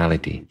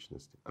subpersonality,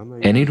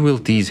 and it will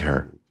tease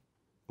her.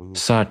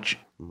 Such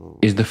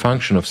is the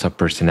function of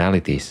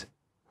subpersonalities.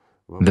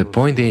 The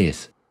point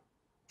is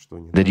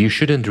that you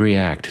shouldn't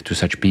react to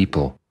such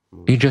people.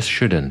 You just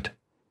shouldn't.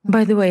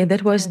 By the way,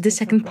 that was the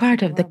second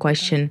part of the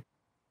question.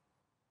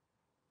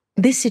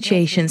 These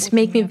situations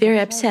make me very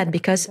upset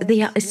because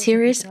they are a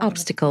serious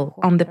obstacle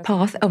on the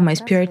path of my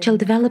spiritual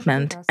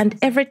development, and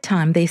every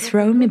time they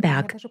throw me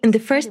back. In the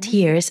first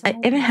years, I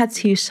even had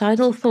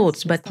suicidal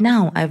thoughts, but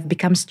now I've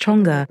become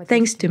stronger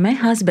thanks to my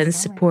husband's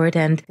support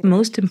and,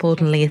 most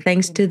importantly,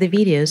 thanks to the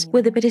videos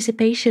with the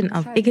participation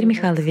of Igor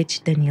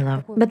Mikhailovich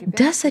Danilov. But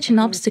does such an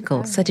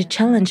obstacle, such a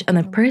challenge on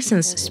a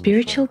person's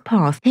spiritual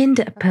path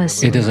hinder a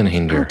person? It doesn't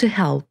hinder. How to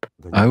help?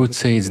 I would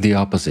say it's the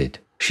opposite.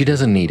 She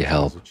doesn't need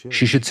help.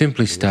 She should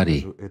simply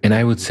study. And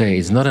I would say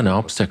it's not an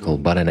obstacle,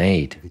 but an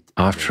aid.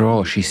 After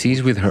all, she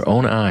sees with her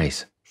own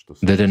eyes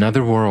that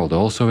another world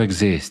also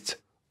exists,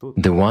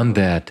 the one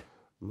that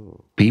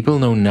people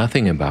know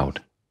nothing about,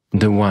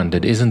 the one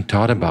that isn't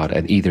taught about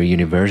at either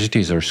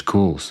universities or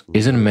schools,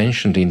 isn't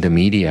mentioned in the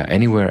media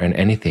anywhere and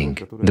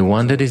anything, the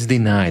one that is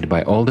denied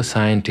by all the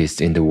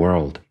scientists in the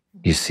world.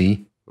 You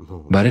see?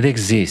 But it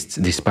exists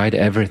despite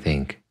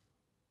everything.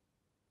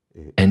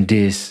 And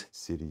this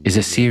is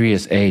a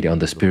serious aid on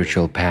the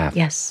spiritual path.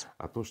 Yes.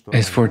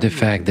 As for the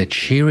fact that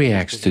she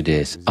reacts to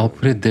this, I'll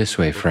put it this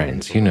way,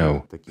 friends,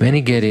 when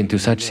you get into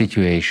such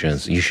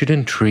situations, you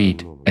shouldn't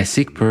treat a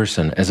sick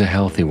person as a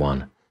healthy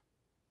one.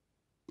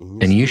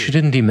 And you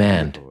shouldn't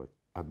demand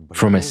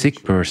from a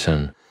sick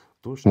person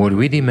what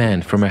we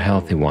demand from a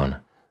healthy one.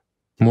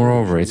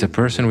 Moreover, it's a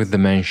person with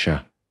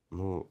dementia.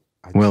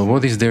 Well,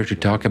 what is there to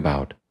talk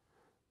about?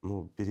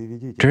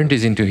 Turn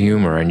this into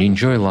humor and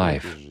enjoy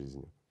life.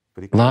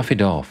 Laugh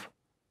it off.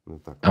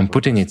 I'm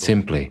putting it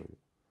simply.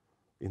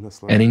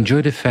 And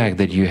enjoy the fact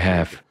that you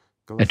have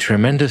a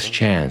tremendous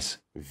chance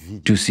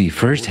to see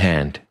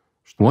firsthand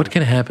what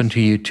can happen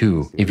to you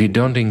too if you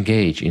don't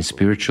engage in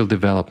spiritual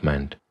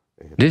development.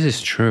 This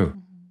is true.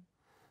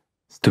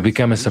 To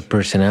become a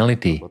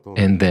subpersonality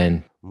and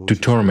then to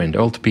torment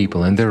old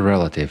people and their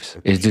relatives,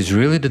 is this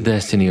really the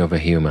destiny of a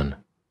human?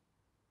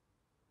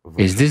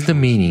 Is this the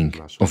meaning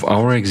of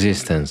our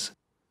existence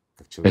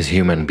as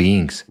human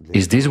beings?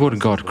 Is this what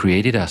God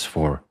created us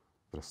for?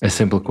 A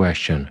simple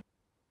question.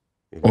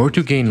 Or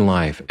to gain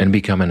life and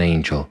become an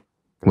angel.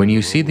 When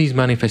you see these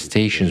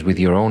manifestations with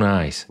your own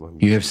eyes,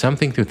 you have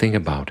something to think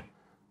about.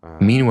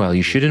 Meanwhile,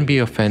 you shouldn't be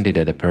offended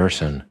at a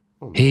person.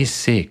 He is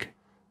sick,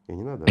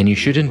 and you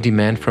shouldn't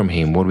demand from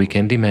him what we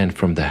can demand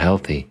from the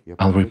healthy.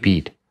 I'll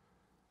repeat.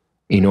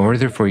 In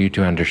order for you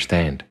to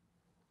understand,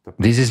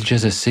 this is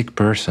just a sick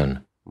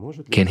person.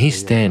 Can he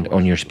stand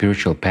on your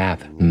spiritual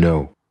path?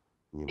 No.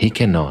 He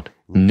cannot.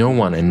 No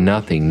one and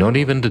nothing, not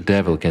even the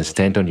devil, can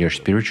stand on your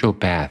spiritual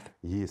path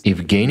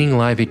if gaining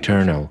life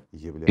eternal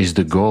is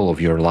the goal of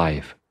your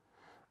life.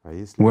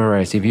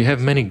 Whereas if you have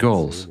many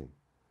goals,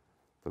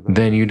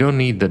 then you don't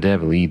need the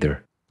devil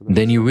either.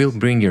 Then you will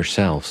bring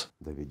yourselves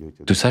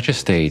to such a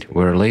state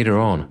where later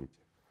on,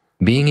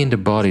 being in the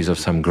bodies of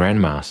some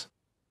grandmas,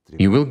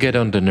 you will get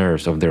on the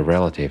nerves of their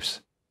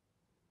relatives.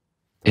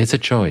 It's a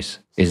choice.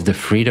 It's the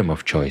freedom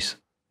of choice.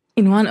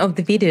 In one of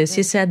the videos,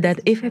 you said that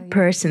if a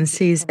person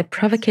sees a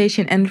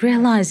provocation and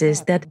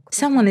realizes that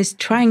someone is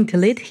trying to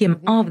lead him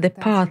off the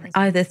path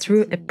either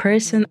through a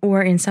person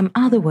or in some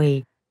other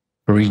way,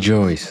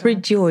 rejoice.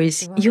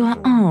 Rejoice. You are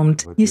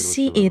armed. You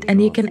see it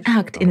and you can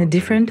act in a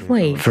different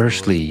way.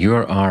 Firstly, you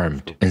are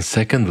armed. And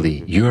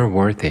secondly, you are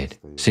worth it.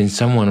 Since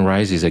someone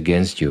rises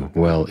against you,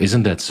 well,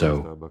 isn't that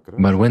so?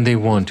 But when they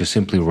want to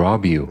simply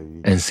rob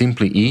you and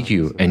simply eat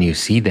you and you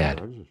see that,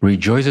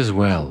 rejoice as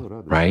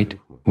well, right?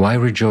 Why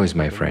rejoice,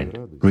 my friend?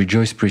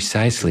 Rejoice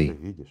precisely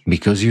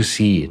because you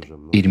see it.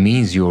 It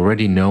means you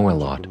already know a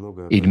lot.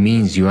 It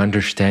means you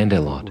understand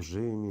a lot.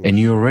 And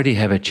you already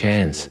have a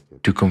chance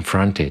to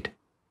confront it.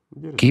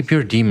 Keep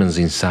your demons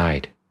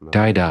inside,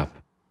 tied up,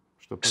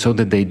 so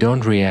that they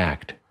don't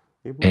react,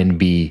 and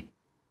be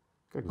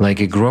like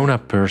a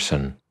grown-up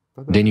person.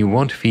 Then you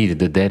won't feed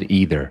the dead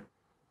either.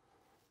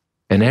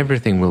 And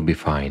everything will be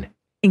fine.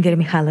 Igor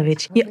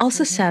Mikhailovich, you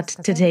also said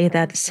today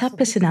that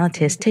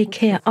subpersonalities take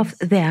care of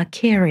their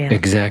carrier.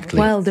 Exactly.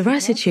 While there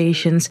are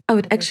situations, I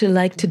would actually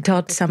like to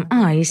dot some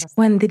I's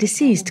when the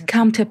deceased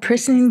come to a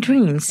person in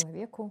dreams.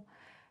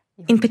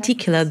 In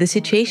particular, the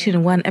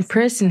situation when a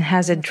person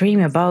has a dream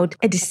about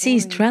a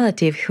deceased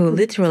relative who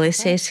literally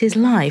saves his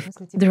life.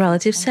 The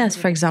relative says,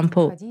 for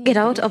example, "Get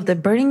out of the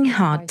burning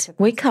hut,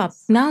 wake up,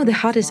 now the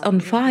hut is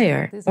on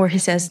fire." Or he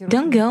says,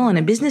 "Don't go on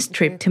a business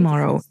trip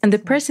tomorrow." And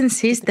the person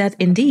sees that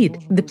indeed,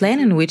 the plane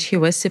in which he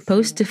was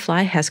supposed to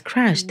fly has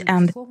crashed,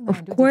 and of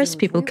course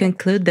people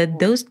conclude that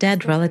those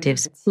dead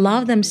relatives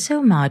love them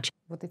so much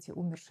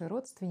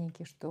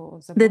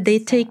that they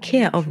take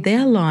care of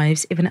their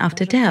lives even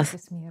after death.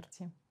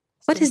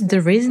 What is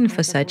the reason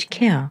for such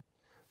care?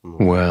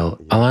 Well,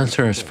 I'll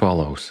answer as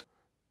follows.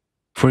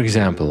 For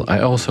example, I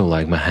also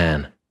like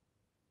Mahan.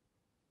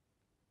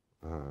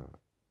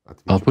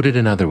 I'll put it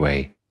another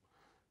way.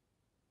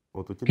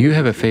 You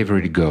have a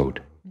favorite goat.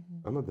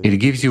 It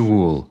gives you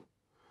wool.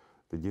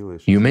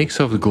 You make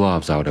soft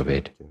gloves out of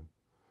it.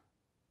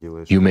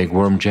 You make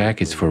warm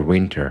jackets for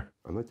winter.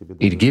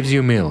 It gives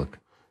you milk.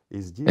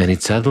 And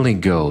it suddenly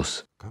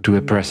goes to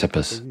a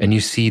precipice, and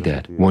you see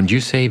that. Won't you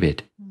save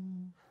it?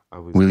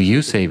 Will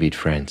you save it,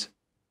 friends?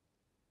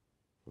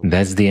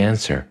 That's the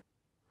answer.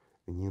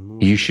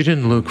 You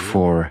shouldn't look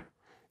for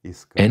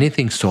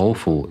anything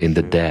soulful in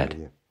the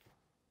dead,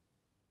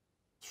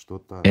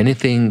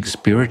 anything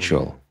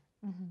spiritual,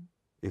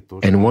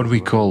 and what we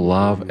call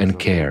love and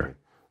care.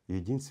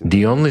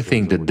 The only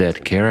thing the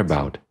dead care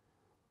about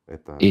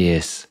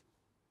is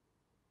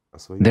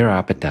their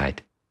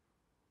appetite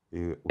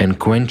and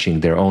quenching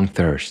their own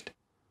thirst.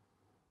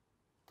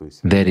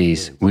 That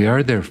is, we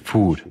are their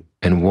food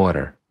and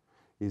water,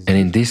 and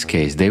in this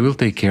case they will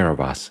take care of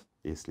us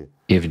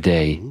if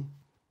they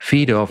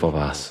feed off of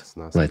us,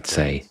 let's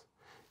say.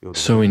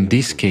 So in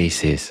these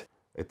cases,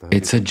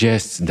 it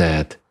suggests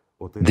that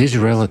this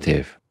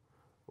relative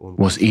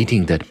was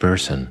eating that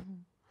person,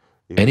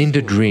 and in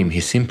the dream he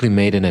simply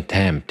made an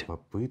attempt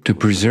to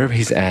preserve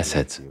his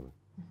assets,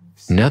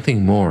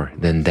 nothing more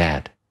than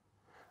that.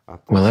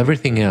 Well,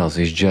 everything else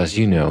is just,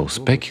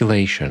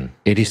 speculation.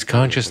 It is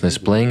consciousness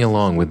playing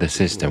along with the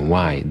system.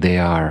 Why? They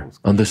are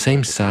on the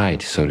same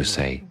side, so to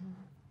say.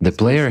 The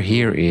player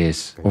here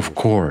is, of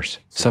course,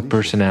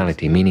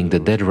 subpersonality, meaning the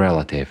dead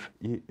relative,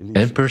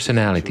 and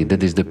personality,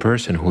 that is the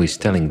person who is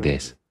telling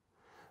this.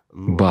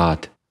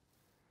 But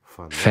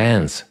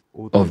fans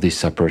of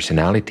this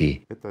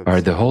subpersonality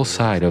are the whole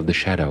side of the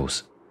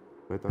shadows.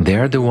 They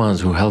are the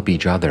ones who help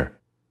each other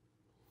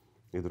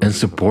and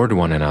support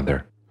one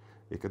another.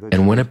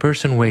 And when a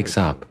person wakes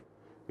up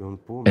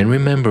and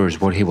remembers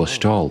what he was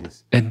told,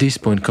 at this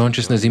point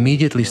consciousness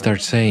immediately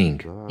starts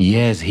saying,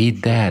 yes, he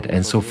that,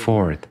 and so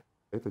forth.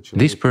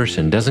 This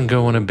person doesn't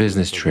go on a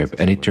business trip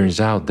and it turns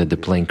out that the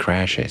plane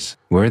crashes.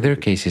 Were there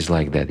cases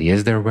like that?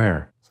 Yes, there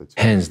were.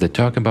 Hence, the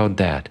talk about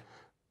that.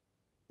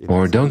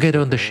 Or don't get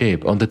on the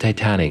ship, on the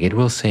Titanic, it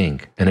will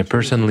sink. And a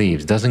person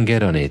leaves, doesn't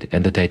get on it,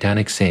 and the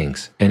Titanic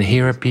sinks. And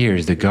here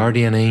appears the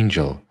guardian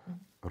angel,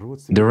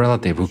 the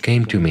relative who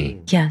came to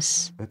me.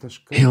 Yes.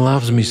 He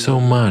loves me so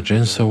much,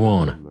 and so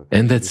on.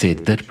 And that's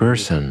it, that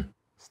person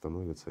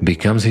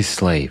becomes his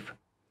slave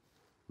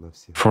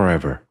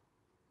forever.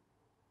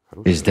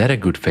 Is that a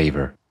good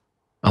favor?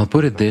 I'll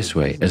put it this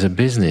way, as a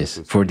business,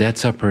 for that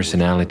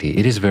subpersonality,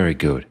 it is very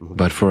good,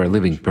 but for a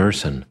living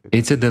person,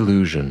 it's a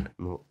delusion.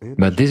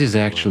 But this is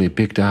actually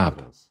picked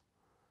up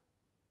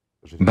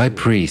by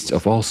priests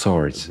of all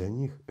sorts.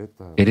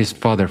 It is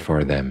fodder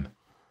for them,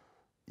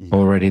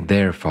 already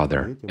their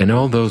fodder, and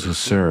all those who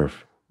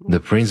serve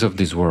the prince of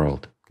this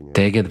world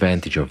take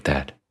advantage of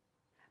that.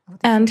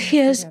 And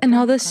here's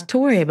another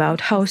story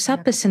about how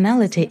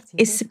subpersonality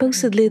is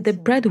supposedly the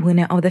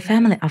breadwinner of the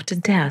family after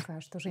death.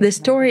 The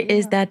story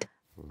is that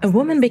a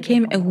woman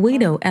became a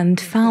widow and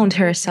found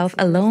herself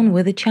alone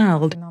with a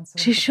child.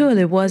 She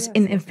surely was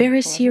in a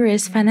very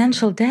serious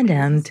financial dead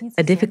end,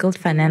 a difficult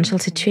financial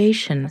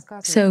situation.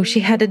 So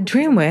she had a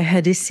dream where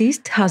her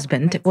deceased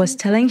husband was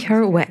telling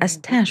her where a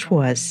stash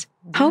was.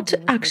 How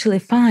to actually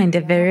find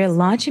a very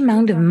large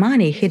amount of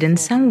money hidden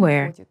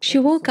somewhere. She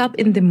woke up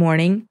in the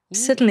morning,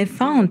 suddenly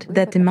found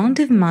that amount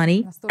of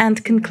money,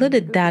 and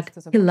concluded that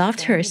he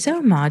loved her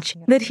so much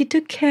that he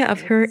took care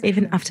of her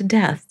even after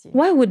death.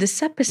 Why would a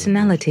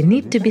subpersonality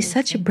need to be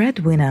such a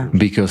breadwinner?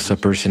 Because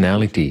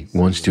subpersonality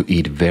wants to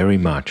eat very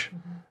much,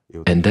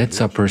 and that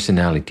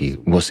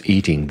subpersonality was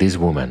eating this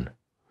woman.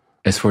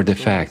 As for the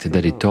fact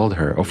that it told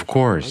her, of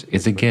course,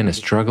 it's again a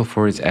struggle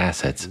for its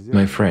assets.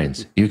 My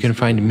friends, you can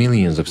find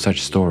millions of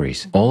such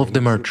stories. All of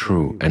them are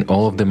true and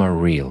all of them are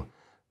real.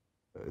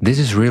 This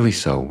is really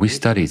so. We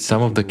studied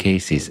some of the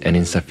cases and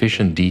in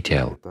sufficient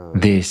detail.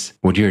 This,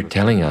 what you're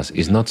telling us,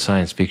 is not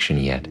science fiction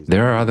yet.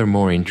 There are other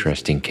more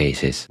interesting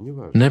cases.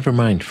 Never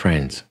mind,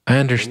 friends. I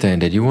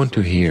understand that you want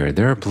to hear.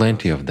 There are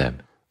plenty of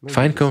them.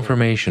 Find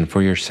confirmation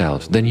for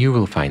yourselves, then you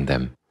will find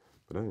them.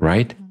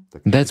 Right?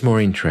 That's more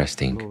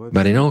interesting.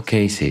 But in all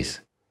cases,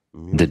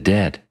 the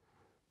dead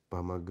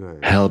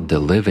help the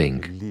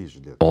living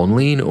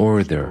only in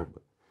order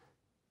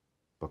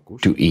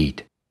to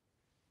eat.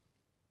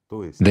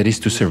 That is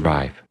to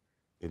survive,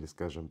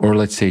 or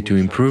let's say to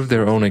improve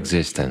their own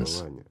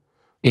existence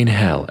in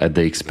hell at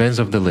the expense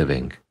of the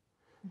living,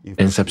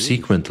 and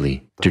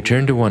subsequently to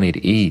turn the one it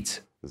eats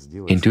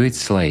into its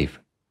slave.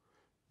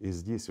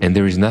 And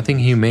there is nothing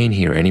humane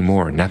here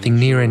anymore, nothing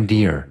near and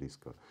dear.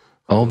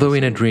 Although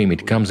in a dream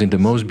it comes in the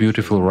most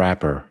beautiful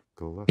wrapper,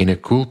 in a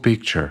cool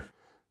picture,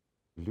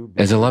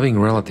 as a loving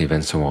relative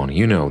and so on.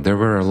 You know, there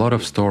were a lot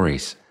of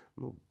stories.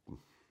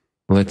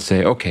 Let's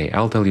say, okay,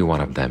 I'll tell you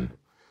one of them.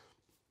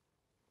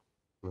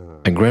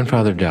 A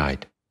grandfather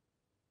died.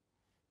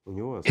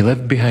 He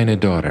left behind a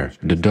daughter.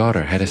 The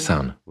daughter had a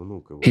son,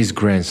 his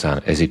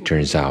grandson, as it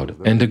turns out,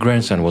 and the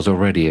grandson was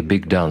already a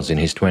big dunce in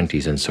his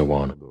 20s and so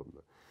on.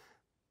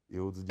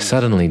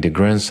 Suddenly, the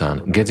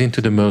grandson gets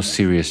into the most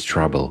serious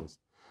trouble.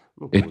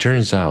 It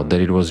turns out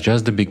that it was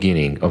just the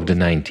beginning of the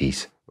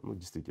 90s,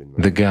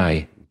 The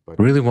guy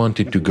really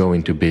wanted to go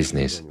into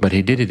business, but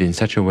he did it in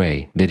such a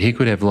way that he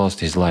could have lost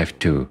his life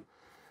too.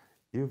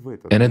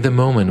 And at the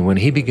moment when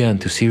he began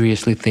to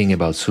seriously think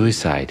about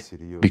suicide,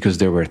 because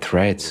there were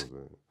threats,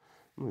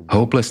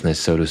 hopelessness,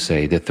 so to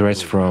say, the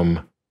threats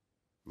from,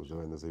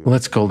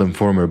 let's call them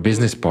former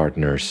business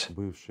partners,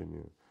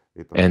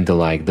 and the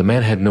like, the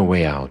man had no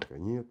way out,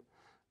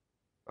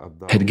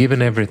 had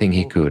given everything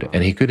he could,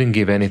 and he couldn't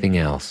give anything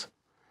else.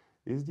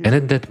 And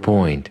at that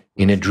point,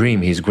 in a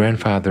dream, his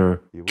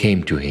grandfather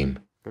came to him,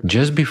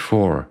 just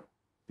before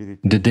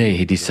the day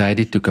he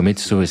decided to commit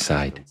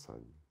suicide.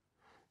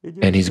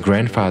 And his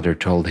grandfather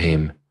told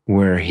him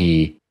where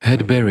he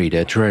had buried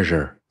a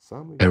treasure,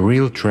 a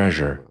real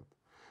treasure.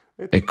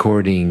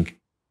 According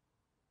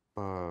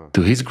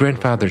to his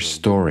grandfather's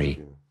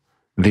story,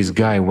 this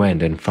guy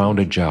went and found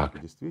a jug,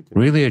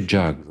 really a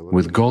jug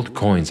with gold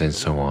coins and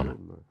so on,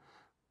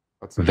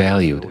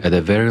 valued at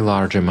a very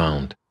large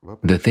amount.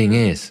 The thing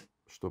is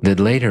that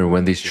later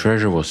when this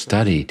treasure was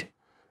studied,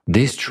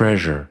 this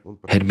treasure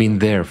had been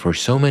there for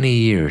so many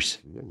years.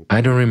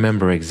 I don't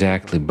remember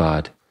exactly,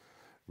 but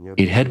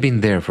it had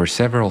been there for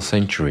several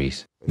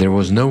centuries. There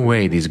was no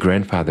way this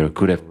grandfather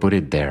could have put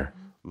it there.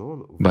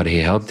 But he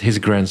helped his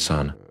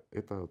grandson.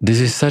 This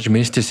is such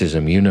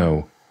mysticism, you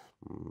know,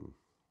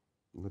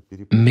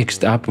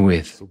 mixed up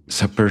with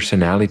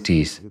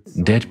subpersonalities,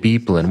 dead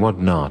people and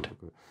whatnot.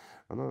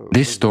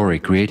 This story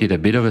created a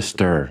bit of a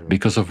stir.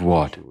 Because of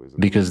what?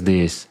 Because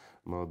this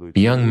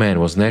young man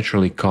was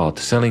naturally caught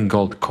selling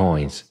gold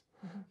coins.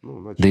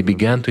 They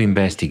began to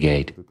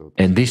investigate,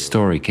 and this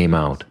story came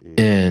out.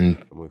 And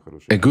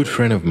a good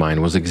friend of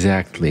mine was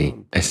exactly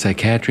a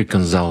psychiatric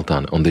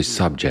consultant on this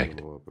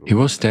subject. He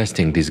was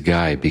testing this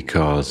guy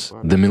because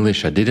the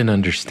militia didn't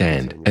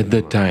understand. At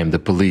that time, the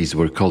police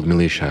were called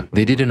militia.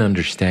 They didn't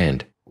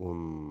understand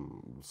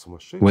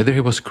whether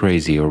he was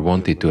crazy or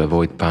wanted to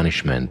avoid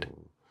punishment.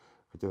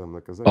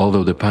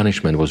 Although the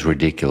punishment was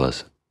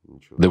ridiculous,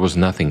 there was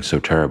nothing so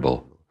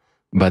terrible.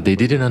 But they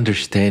didn't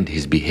understand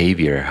his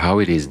behavior, how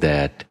it is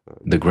that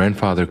the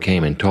grandfather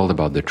came and told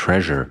about the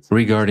treasure,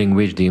 regarding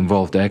which the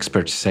involved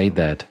experts say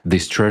that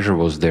this treasure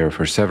was there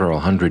for several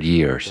hundred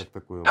years.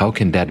 How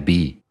can that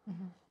be?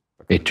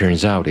 It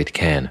turns out it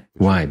can.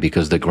 Why?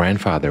 Because the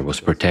grandfather was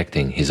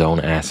protecting his own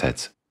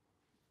assets.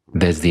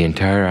 That's the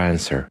entire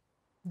answer.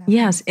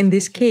 Yes, in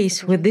this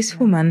case, with this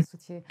woman,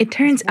 it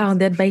turns out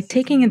that by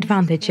taking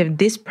advantage of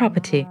this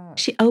property,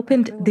 she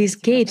opened this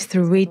gate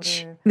through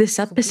which the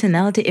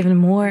subpersonality even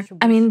more...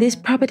 this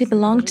property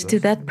belonged to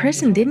that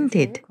person, didn't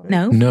it?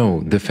 No?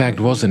 No, the fact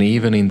wasn't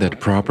even in that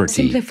property.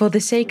 Simply for the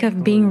sake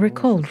of being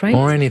recalled, right?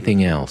 Or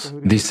anything else.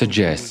 This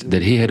suggests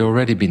that he had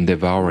already been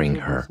devouring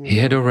her. He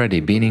had already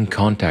been in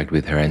contact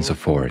with her and so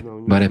forth.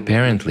 But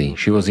apparently,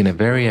 she was in a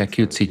very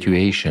acute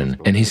situation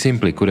and he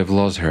simply could have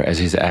lost her as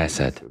his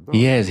asset.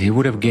 Yes, he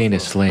would have gained a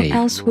slave. Who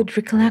else would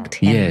recollect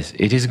him? Yes,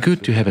 it is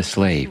good to have a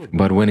slave,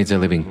 but when it's a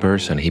living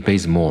person, he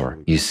pays more.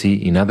 You see,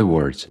 in other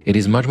words, it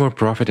is much more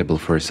profitable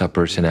for a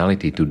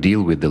subpersonality to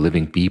deal with the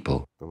living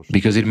people,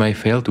 because it might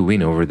fail to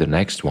win over the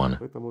next one.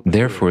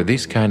 Therefore,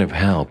 this kind of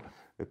help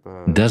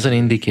doesn't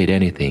indicate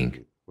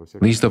anything,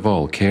 least of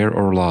all care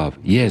or love.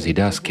 Yes, he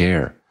does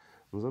care,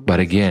 but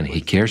again,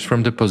 he cares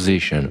from the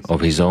position of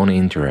his own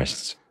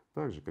interests.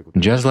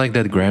 Just like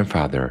that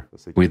grandfather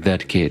with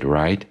that kid,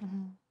 right?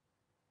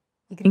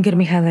 Igor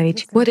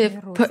Mikhailovich, what if,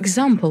 for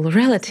example,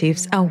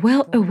 relatives are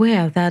well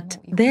aware that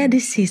their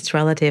deceased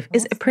relative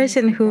is a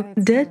person who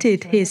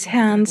dirtied his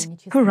hands,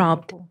 who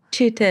robbed,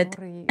 cheated,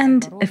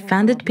 and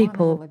offended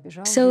people,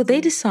 so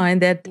they decide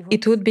that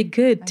it would be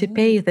good to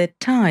pay the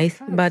tithe,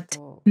 but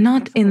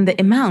not in the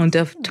amount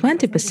of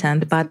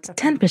 20%, but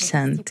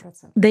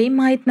 10%. They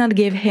might not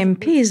give him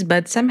peace,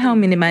 but somehow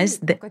minimize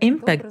the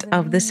impact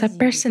of the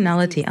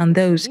subpersonality on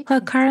those who are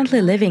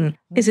currently living.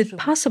 Is it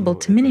possible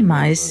to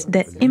minimize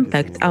the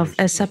impact of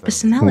a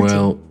subpersonality?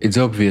 Well, it's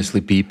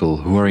obviously people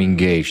who are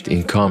engaged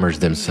in commerce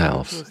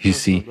themselves. You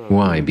see,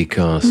 why?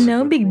 Because...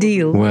 No big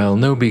deal. Well,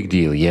 no big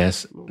deal,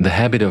 yes. The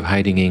habit of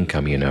hiding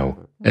income, you know.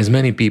 As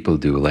many people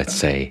do, let's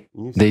say.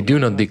 They do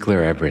not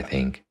declare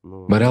everything.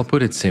 But I'll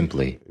put it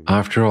simply.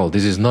 After all,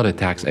 this is not a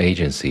tax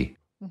agency.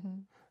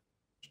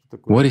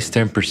 What is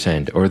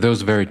 10% or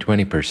those very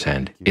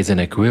 20% is an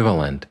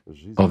equivalent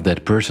of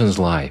that person's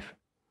life,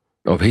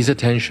 of his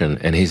attention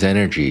and his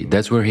energy.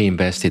 That's where he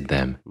invested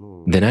them.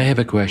 Then I have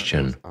a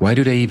question. Why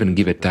do they even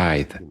give a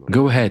tithe?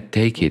 Go ahead,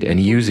 take it and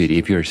use it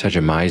if you're such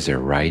a miser,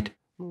 right?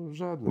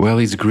 Well,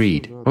 it's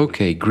greed.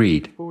 Okay,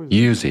 greed.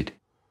 Use it.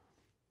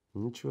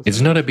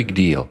 It's not a big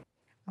deal.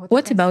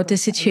 What about a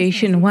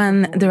situation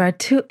when there are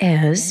two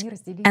heirs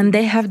and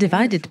they have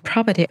divided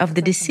property of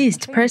the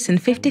deceased person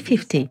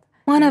 50-50?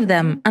 One of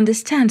them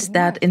understands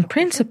that, in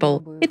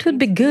principle, it would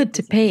be good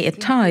to pay a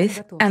tithe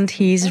and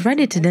he is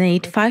ready to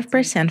donate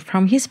 5%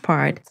 from his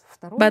part.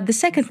 But the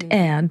second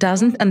heir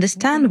doesn't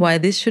understand why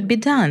this should be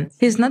done.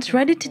 He's not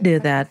ready to do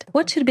that.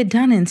 What should be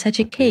done in such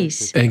a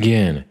case?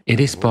 Again,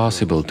 it is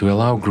possible to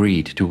allow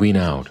greed to win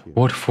out.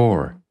 What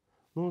for?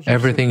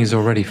 Everything is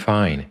already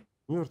fine.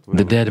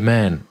 The dead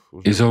man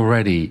is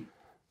already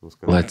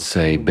let's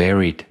say,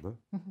 buried,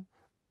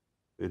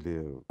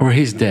 or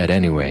he's dead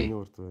anyway.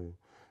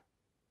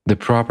 The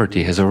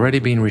property has already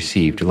been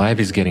received, life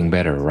is getting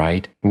better,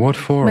 right? What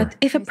for? But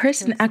if a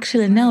person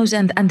actually knows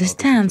and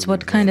understands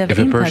what kind of If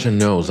a person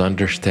knows,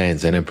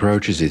 understands, and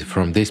approaches it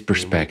from this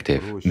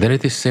perspective, then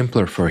it is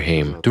simpler for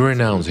him to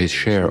renounce his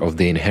share of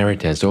the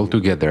inheritance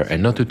altogether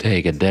and not to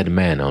take a dead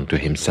man onto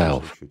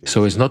himself,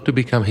 so as not to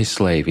become his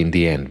slave in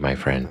the end, my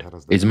friend.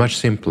 It's much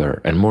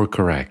simpler and more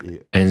correct.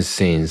 And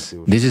since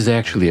this is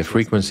actually a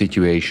frequent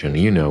situation,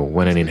 you know,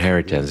 when an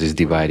inheritance is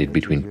divided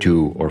between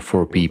 2 or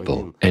 4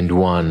 people, and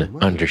one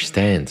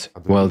understands,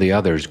 while the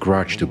others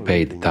grudge to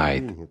pay the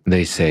tithe.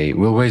 They say,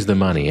 we'll waste the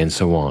money, and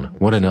so on.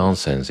 What a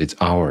nonsense, it's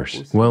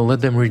ours. Well, let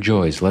them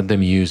rejoice, let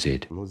them use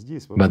it.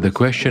 But the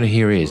question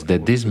here is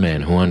that this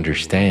man who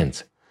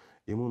understands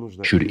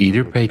should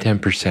either pay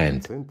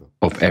 10%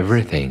 of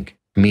everything,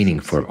 meaning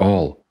for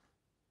all,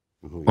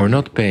 or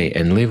not pay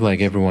and live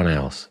like everyone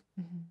else.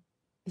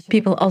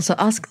 People also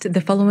asked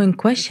the following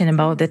question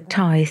about the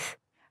tithe.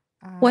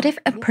 What if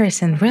a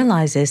person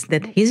realizes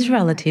that his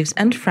relatives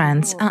and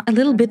friends are a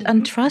little bit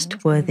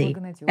untrustworthy,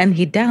 and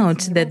he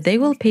doubts that they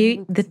will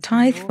pay the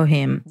tithe for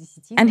him,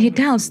 and he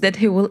doubts that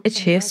he will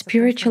achieve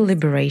spiritual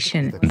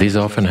liberation? This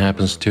often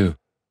happens too.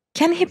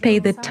 Can he pay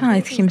the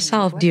tithe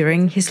himself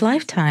during his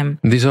lifetime?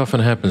 This often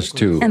happens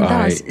too. And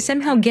thus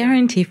somehow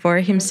guarantee for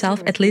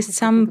himself at least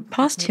some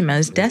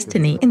posthumous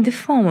destiny in the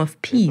form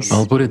of peace.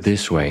 I'll put it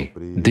this way.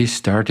 This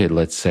started,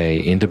 let's say,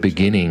 in the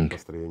beginning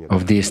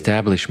of the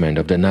establishment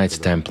of the Knights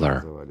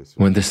Templar,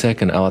 when the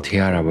second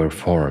Alathiara were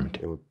formed.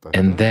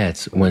 And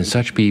that's when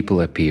such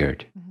people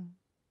appeared.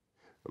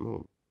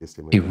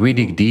 If we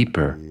dig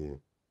deeper,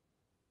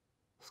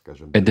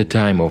 at the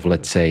time of,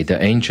 let's say,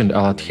 the ancient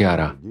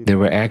Alathiara, there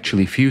were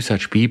actually few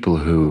such people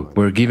who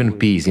were given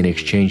peace in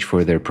exchange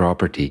for their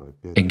property.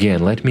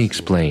 Again, let me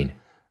explain.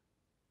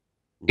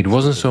 It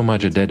wasn't so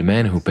much a dead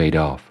man who paid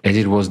off, as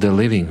it was the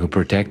living who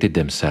protected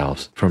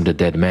themselves from the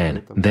dead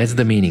man. That's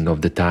the meaning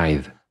of the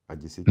tithe.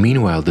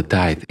 Meanwhile, the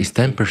tithe is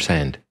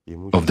 10%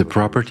 of the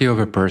property of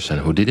a person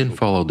who didn't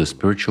follow the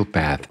spiritual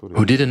path,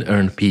 who didn't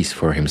earn peace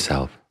for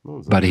himself.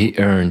 But he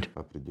earned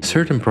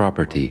certain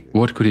property.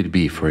 What could it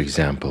be, for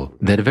example?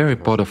 That very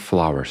pot of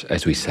flowers,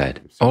 as we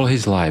said. All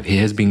his life he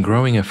has been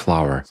growing a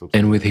flower,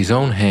 and with his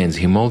own hands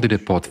he molded a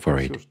pot for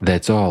it.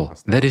 That's all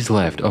that is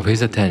left of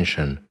his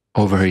attention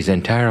over his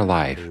entire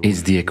life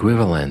is the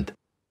equivalent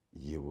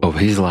of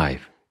his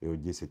life.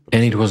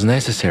 And it was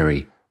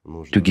necessary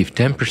to give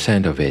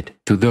 10% of it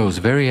to those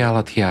very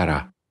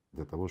Alathiara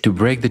to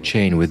break the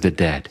chain with the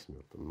dead,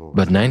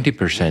 but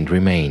 90%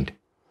 remained.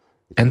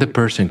 And the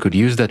person could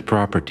use that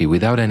property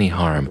without any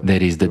harm,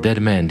 that is, the dead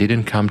man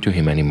didn't come to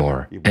him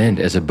anymore. And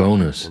as a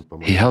bonus,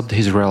 he helped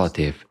his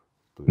relative,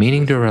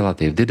 meaning the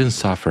relative didn't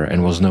suffer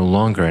and was no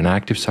longer an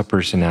active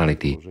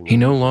subpersonality. He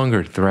no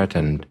longer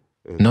threatened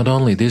not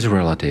only this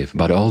relative,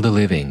 but all the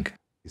living.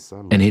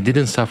 And he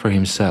didn't suffer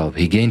himself,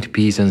 he gained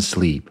peace and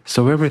sleep,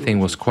 so everything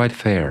was quite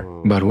fair.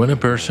 But when a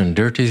person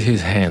dirties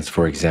his hands,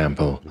 for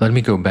example, let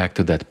me go back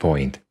to that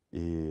point,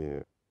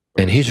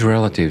 and his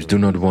relatives do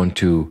not want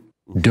to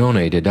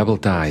donate a double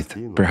tithe,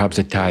 perhaps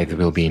a tithe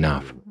will be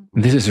enough.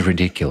 This is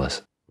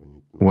ridiculous.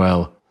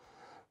 Well,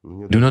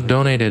 do not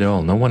donate at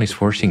all, no one is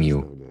forcing you.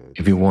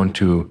 If you want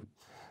to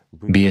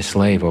be a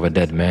slave of a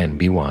dead man,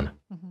 be one.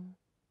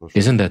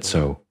 Isn't that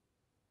so?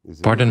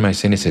 Pardon my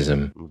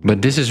cynicism,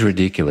 but this is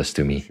ridiculous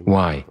to me.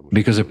 Why?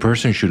 Because a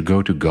person should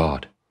go to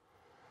God.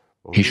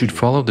 He should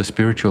follow the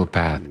spiritual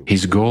path,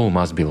 his goal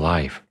must be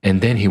life,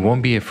 and then he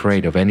won't be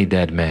afraid of any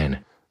dead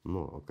man.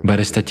 But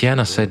as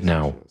Tatiana said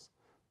now,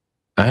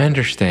 I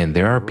understand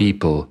there are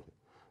people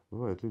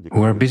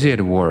who are busy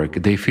at work,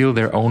 they feel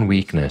their own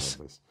weakness.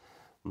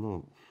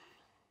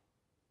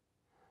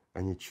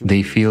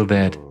 They feel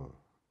that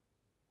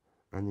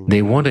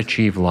they won't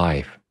achieve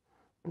life.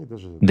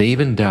 They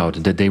even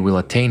doubt that they will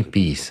attain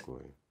peace.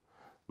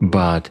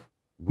 But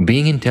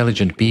being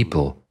intelligent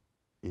people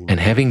and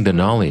having the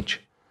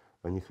knowledge,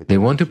 they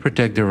want to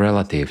protect their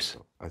relatives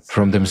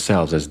from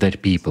themselves as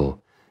dead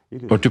people,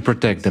 or to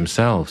protect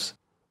themselves,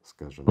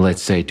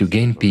 let's say to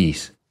gain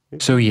peace.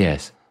 So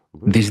yes,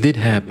 this did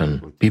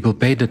happen. People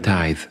paid the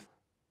tithe.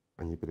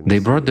 They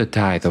brought the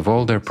tithe of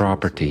all their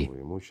property,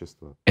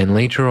 and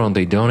later on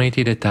they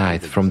donated a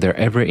tithe from their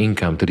every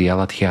income to the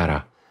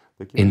Alathiara.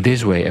 In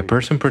this way, a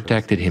person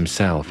protected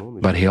himself,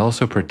 but he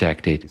also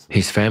protected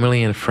his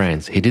family and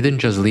friends. He didn't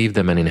just leave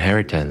them an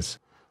inheritance.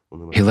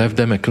 He left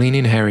them a clean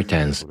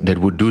inheritance that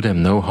would do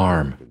them no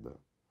harm.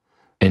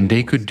 And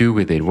they could do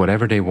with it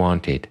whatever they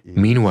wanted.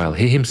 Meanwhile,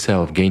 he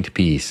himself gained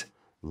peace,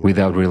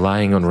 without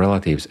relying on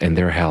relatives and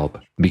their help,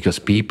 because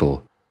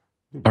people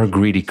are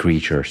greedy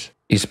creatures,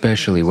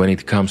 especially when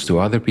it comes to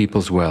other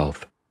people's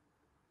wealth.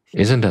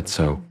 Isn't that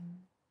so?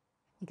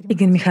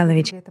 Igor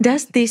Mikhailovich,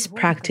 does this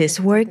practice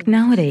work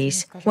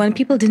nowadays, when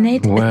people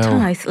donate a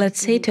tithe, let's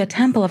say, to a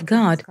temple of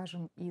God,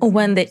 or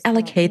when they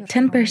allocate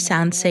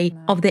 10%, say,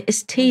 of the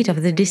estate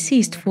of the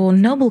deceased for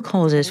noble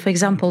causes, for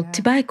example,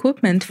 to buy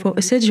equipment for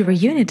a surgery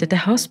unit at a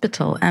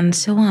hospital, and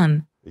so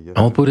on?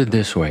 I'll put it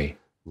this way.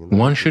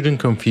 One shouldn't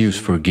confuse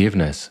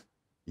forgiveness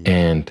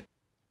and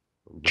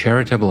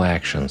charitable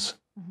actions.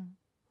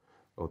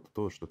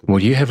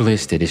 What you have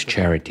listed is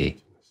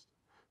charity.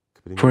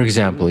 For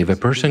example, if a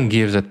person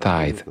gives a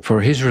tithe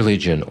for his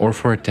religion or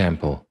for a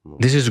temple,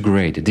 this is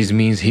great. This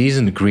means he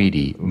isn't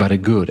greedy, but a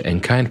good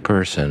and kind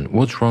person.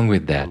 What's wrong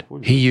with that?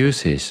 He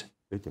uses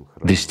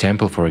this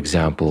temple, for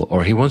example,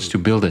 or he wants to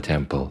build a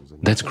temple.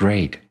 That's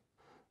great.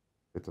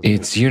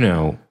 It's,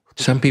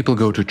 some people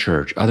go to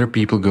church, other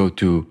people go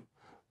to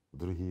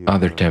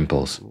other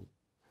temples.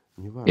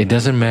 It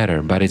doesn't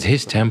matter, but it's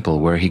his temple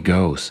where he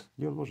goes,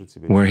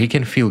 where he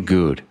can feel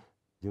good,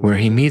 where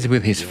he meets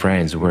with his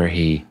friends, where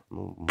he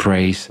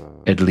prays,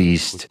 at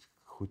least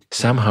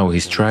somehow he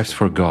strives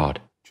for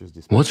God.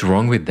 What's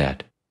wrong with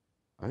that?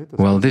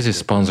 Well, this is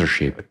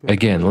sponsorship.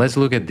 Again, let's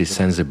look at this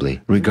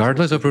sensibly.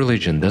 Regardless of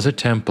religion, does a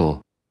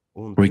temple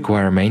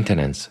require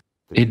maintenance?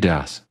 It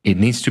does. It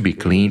needs to be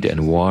cleaned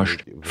and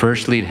washed.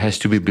 Firstly, it has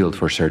to be built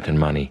for certain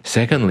money.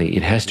 Secondly,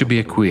 it has to be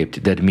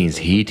equipped. That means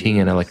heating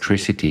and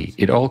electricity.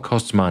 It all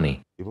costs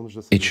money.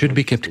 It should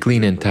be kept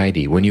clean and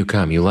tidy. When you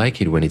come, you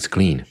like it when it's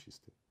clean,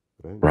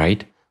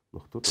 right?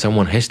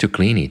 Someone has to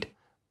clean it.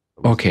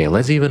 Okay,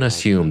 let's even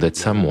assume that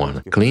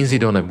someone cleans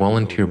it on a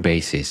volunteer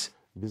basis,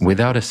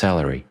 without a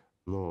salary.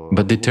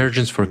 But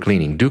detergents for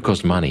cleaning do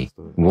cost money.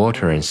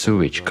 Water and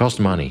sewage cost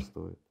money.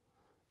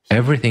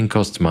 Everything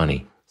costs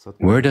money.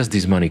 Where does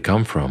this money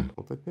come from?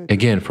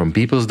 Again, from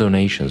people's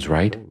donations,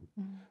 right?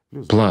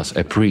 Plus,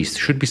 a priest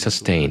should be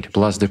sustained.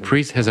 Plus, the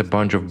priest has a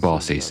bunch of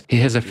bosses. He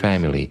has a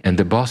family, and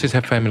the bosses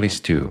have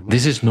families too.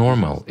 This is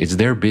normal. It's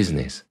their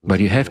business. But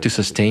you have to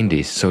sustain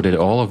this so that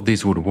all of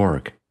this would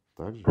work,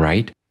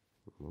 right?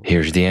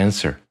 Here's the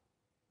answer.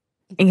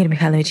 Igor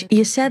Mikhailovich,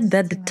 you said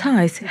that the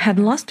tithe had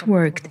last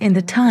worked in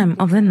the time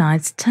of the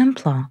Knights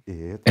Templar.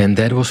 And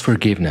that was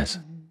forgiveness.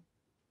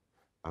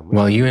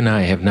 While you and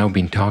I have now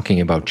been talking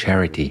about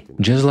charity,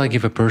 just like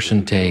if a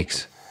person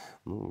takes,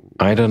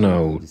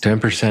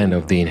 10%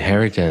 of the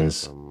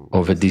inheritance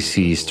of a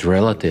deceased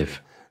relative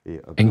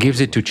and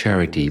gives it to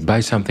charity,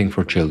 buy something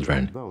for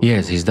children.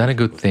 Yes, he's done a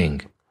good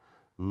thing.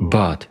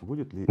 But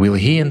will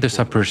he and the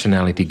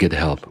subpersonality get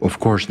help? Of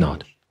course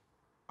not.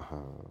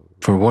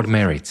 For what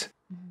merits?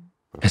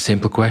 A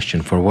simple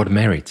question, for what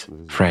merits,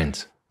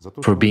 friends?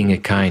 For being a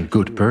kind,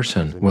 good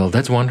person? Well,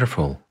 that's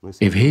wonderful.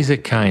 If he's a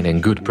kind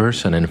and good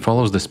person and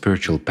follows the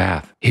spiritual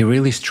path, he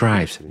really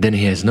strives, then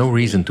he has no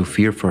reason to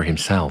fear for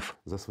himself,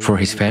 for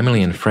his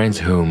family and friends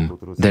whom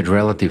that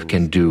relative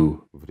can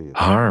do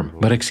harm.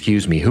 But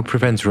excuse me, who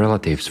prevents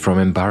relatives from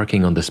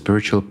embarking on the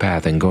spiritual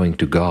path and going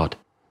to God?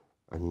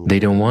 They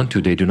don't want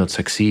to, they do not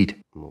succeed.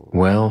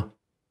 Well,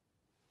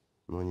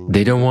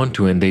 they don't want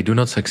to and they do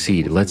not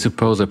succeed. Let's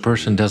suppose a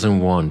person doesn't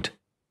want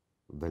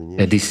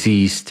a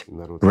deceased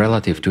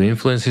relative to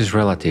influence his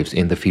relatives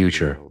in the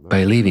future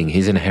by leaving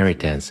his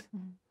inheritance.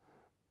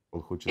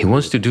 He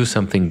wants to do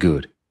something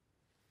good.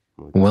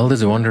 Well,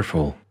 that's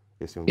wonderful.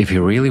 If he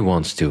really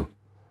wants to,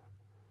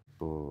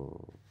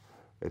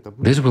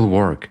 this will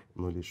work,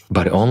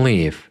 but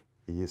only if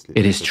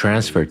it is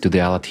transferred to the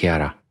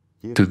Alathiara,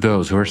 to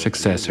those who are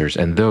successors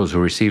and those who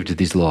received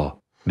this law,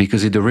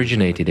 because it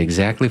originated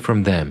exactly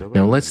from them.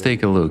 Now let's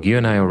take a look. You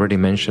and I already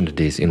mentioned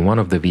this in one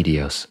of the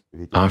videos.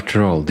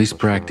 After all, this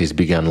practice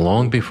began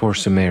long before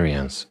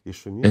Sumerians,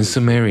 and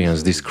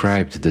Sumerians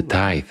described the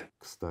tithe.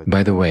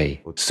 By the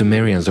way,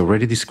 Sumerians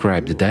already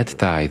described that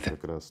tithe,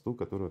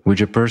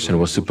 which a person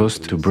was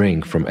supposed to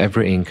bring from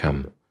every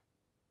income.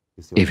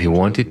 If he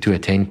wanted to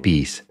attain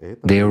peace,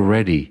 they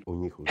already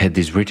had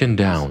this written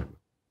down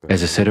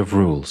as a set of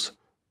rules.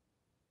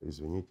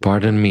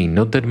 Pardon me,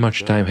 not that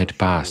much time had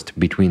passed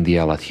between the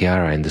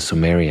Alathiara and the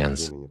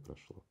Sumerians.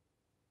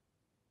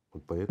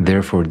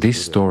 Therefore,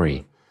 this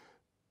story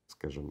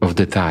of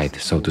the tithe,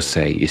 so to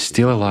say, is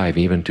still alive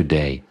even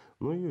today,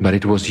 but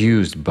it was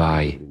used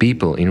by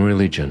people in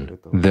religion,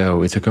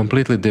 though it's a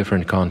completely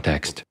different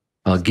context.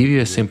 I'll give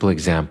you a simple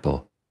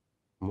example.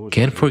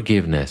 Can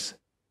forgiveness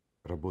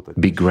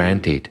be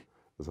granted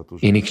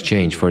in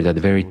exchange for that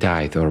very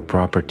tithe or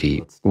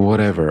property,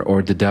 whatever,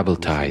 or the double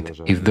tithe,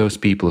 if those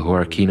people who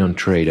are keen on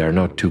trade are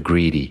not too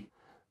greedy?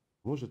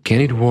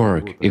 Can it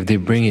work if they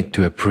bring it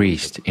to a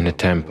priest in a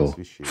temple,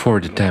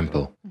 for the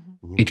temple?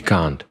 It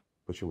can't.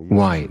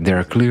 Why? There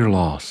are clear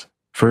laws.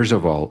 First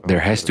of all, there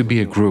has to be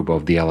a group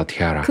of the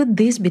Alathiara. Could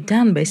this be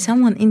done by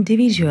someone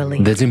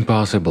individually? That's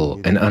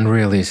impossible and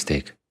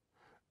unrealistic.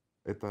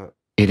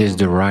 It is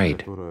the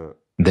right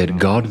that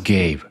God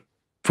gave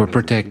for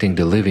protecting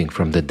the living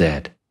from the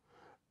dead.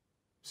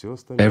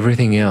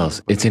 Everything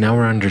else, it's in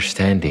our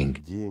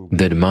understanding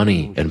that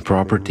money and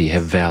property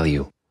have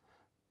value.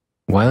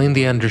 While in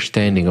the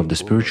understanding of the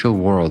spiritual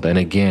world and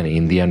again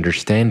in the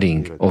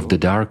understanding of the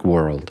dark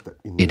world,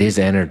 it is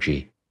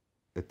energy.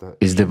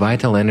 It's the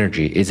vital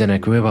energy, it's an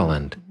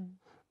equivalent.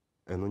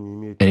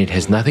 And it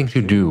has nothing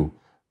to do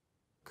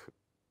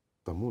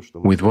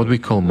with what we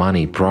call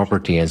money,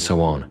 property, and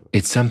so on.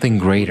 It's something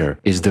greater,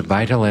 is the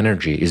vital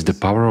energy, is the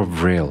power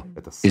of will,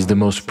 is the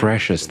most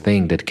precious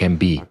thing that can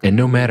be. And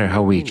no matter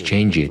how we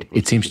exchange it,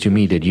 it seems to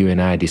me that you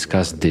and I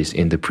discussed this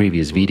in the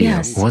previous video.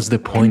 Yes. What's the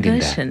point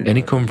Conversion. in that?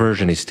 Any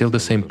conversion is still the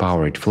same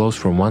power, it flows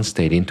from one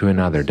state into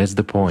another, that's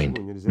the point.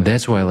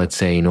 That's why, let's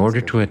say, in order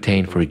to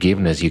attain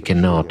forgiveness, you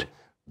cannot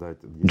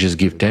just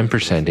give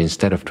 10%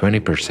 instead of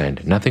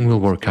 20%. Nothing will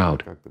work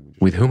out.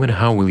 With whom and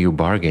how will you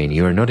bargain?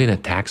 You are not in a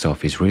tax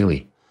office,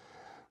 really.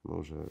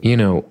 You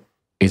know,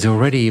 it's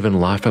already even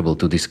laughable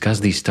to discuss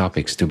these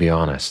topics, to be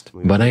honest.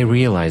 But I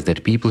realize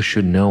that people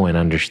should know and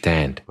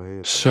understand.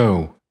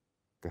 So,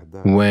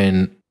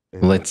 when,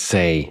 let's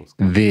say,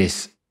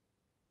 this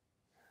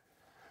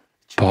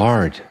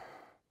part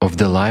of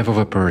the life of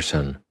a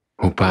person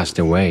who passed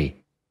away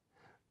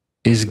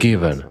is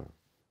given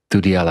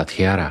to the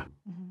Alathiara,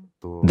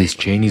 this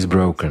chain is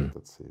broken.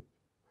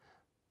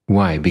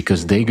 Why?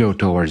 Because they go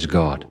towards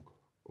God.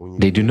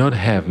 They do not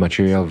have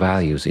material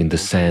values in the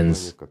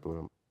sense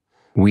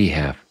we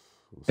have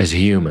as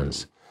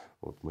humans,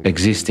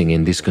 existing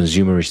in this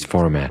consumerist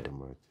format.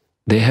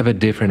 They have a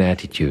different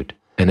attitude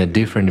and a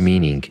different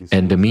meaning,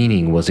 and the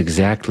meaning was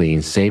exactly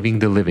in saving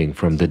the living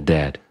from the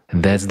dead.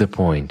 That's the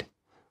point.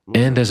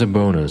 And as a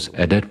bonus,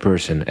 a dead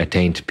person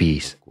attained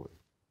peace.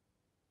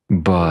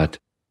 But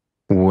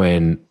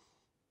when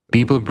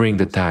people bring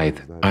the tithe,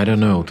 I don't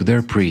know, to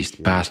their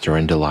priest, pastor,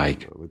 and the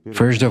like.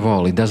 First of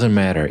all, it doesn't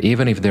matter,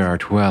 even if there are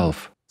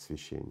 12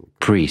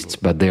 priests,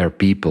 but they are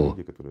people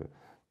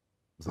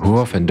who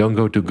often don't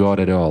go to God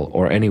at all,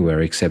 or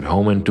anywhere except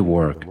home and to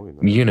work.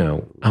 You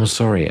know, I'm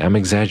sorry, I'm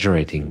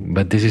exaggerating,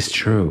 but this is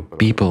true.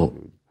 People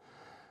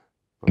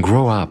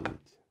grow up.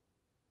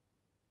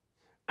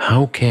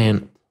 How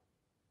can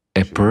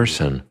a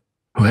person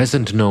who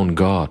hasn't known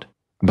God,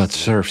 but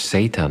serves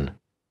Satan,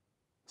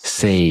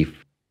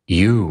 save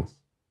you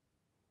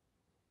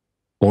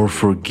or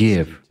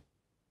forgive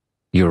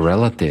your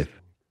relative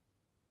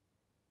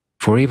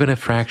for even a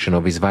fraction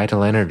of his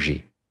vital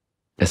energy?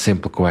 A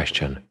simple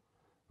question.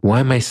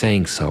 Why am I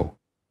saying so?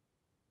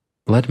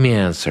 Let me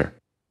answer.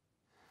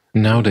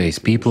 Nowadays,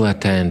 people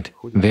attend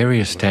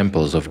various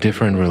temples of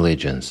different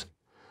religions,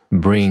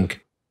 bring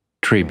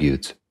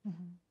tributes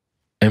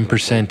and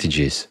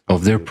percentages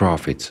of their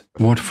profits.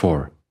 What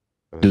for?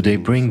 Do they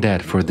bring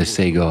that for the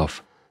sake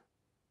of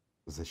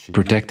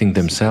protecting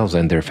themselves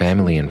and their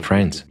family and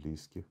friends?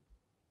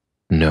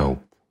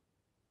 No.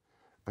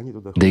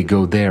 They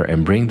go there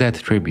and bring that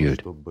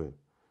tribute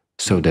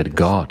so that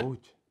God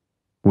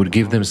would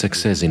give them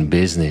success in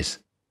business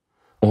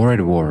or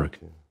at work,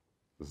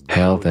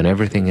 health and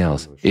everything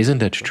else. Isn't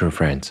that true,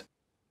 friends?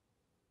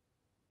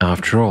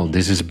 After all,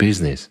 this is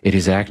business. It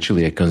is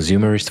actually a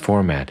consumerist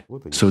format.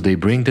 So they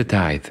bring the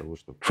tithe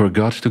for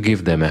God to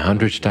give them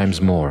 100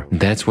 times more.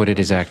 That's what it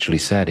is actually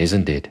said,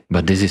 isn't it?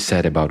 But this is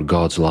said about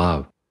God's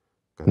love.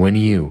 When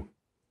you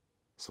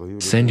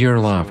send your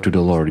love to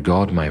the Lord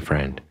God, my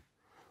friend,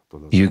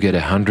 you get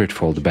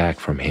 100-fold back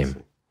from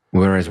Him.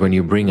 Whereas when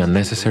you bring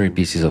unnecessary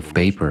pieces of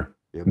paper,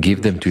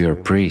 give them to your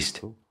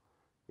priest,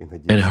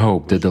 and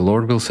hope that the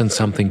Lord will send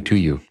something to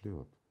you.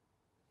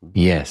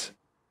 Yes,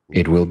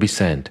 it will be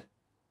sent.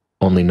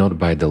 Only not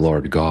by the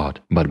Lord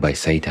God, but by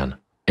Satan.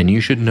 And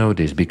you should know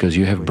this because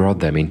you have brought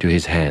them into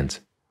his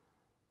hands.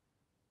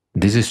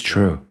 This is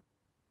true.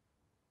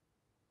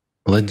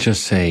 Let's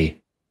just say,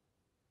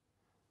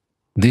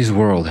 this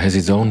world has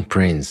its own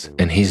prince,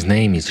 and his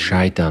name is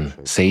Shaitan,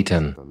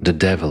 Satan, the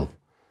devil,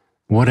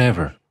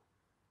 whatever.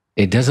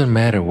 It doesn't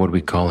matter what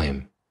we call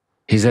him.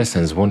 His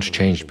essence won't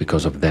change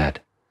because of that.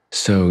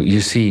 So,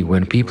 you see,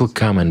 when people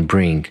come and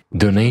bring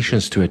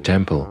donations to a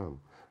temple,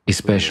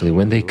 especially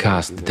when they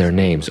cast their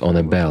names on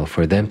a bell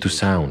for them to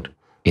sound,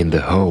 in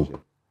the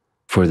hope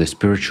for the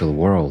spiritual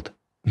world,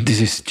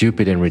 this is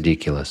stupid and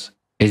ridiculous.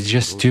 It's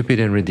just stupid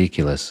and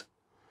ridiculous,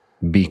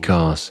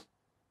 because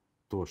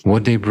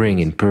what they bring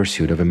in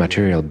pursuit of a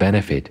material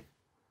benefit,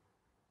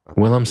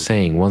 well, I'm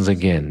saying once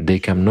again, they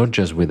come not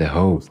just with the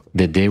hope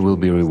that they will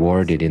be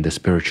rewarded in the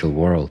spiritual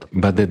world,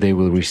 but that they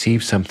will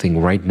receive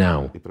something right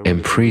now,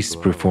 and priests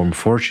perform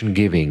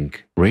fortune-giving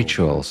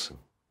rituals,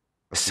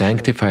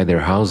 sanctify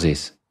their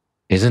houses.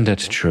 Isn't that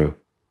true?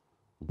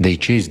 They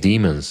chase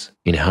demons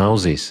in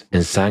houses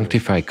and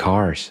sanctify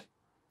cars.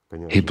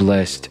 He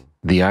blessed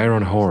the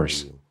iron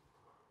horse.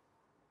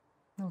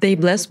 They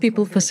bless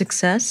people for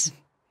success?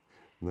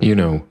 You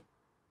know,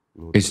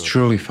 it's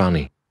truly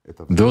funny.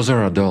 Those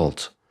are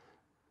adults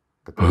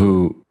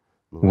who,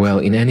 well,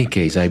 in any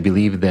case, I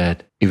believe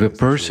that if a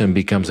person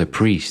becomes a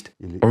priest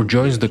or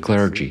joins the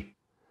clergy,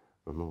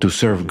 to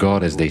serve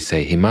God, as they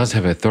say, he must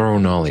have a thorough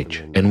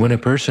knowledge. And when a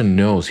person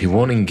knows, he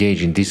won't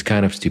engage in this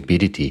kind of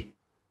stupidity,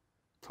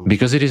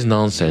 because it is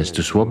nonsense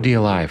to swap the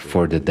alive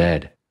for the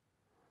dead.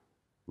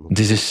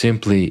 This is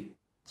simply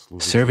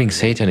serving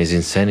Satan is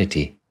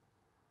insanity.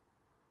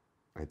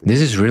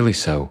 This is really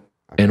so.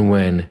 And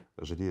when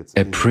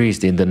a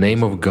priest in the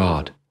name of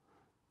God,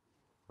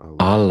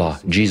 Allah,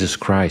 Jesus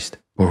Christ,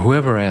 or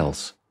whoever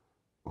else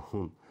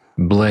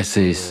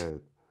blesses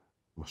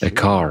a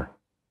car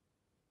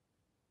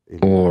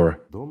or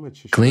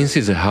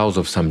cleanses a house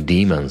of some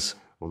demons,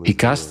 he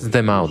casts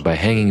them out by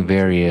hanging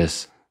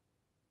various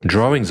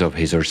drawings of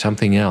his or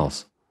something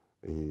else.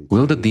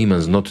 Will the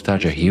demons not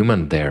touch a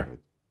human there?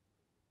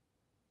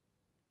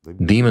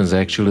 Demons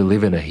actually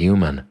live in a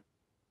human.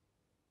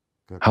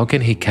 How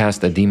can he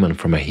cast a demon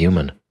from a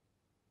human?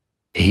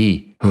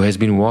 He, who has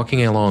been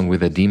walking along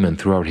with a demon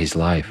throughout his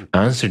life,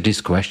 answered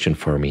this question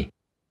for me.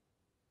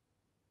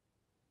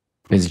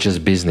 It's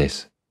just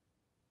business,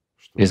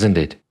 isn't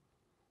it?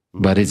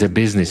 But is a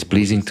business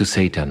pleasing to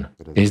Satan?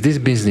 Is this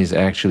business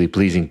actually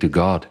pleasing to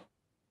God?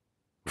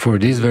 For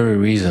this very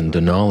reason,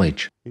 the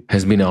knowledge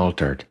has been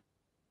altered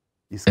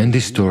and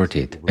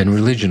distorted, and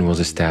religion was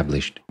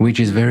established, which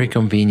is very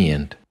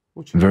convenient,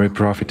 very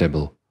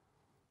profitable,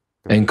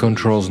 and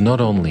controls not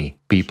only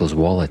people's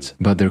wallets,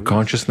 but their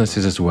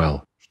consciousnesses as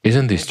well.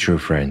 Isn't this true,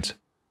 friends?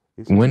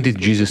 When did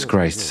Jesus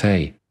Christ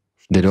say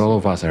that all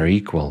of us are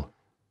equal,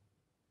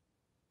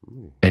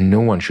 and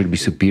no one should be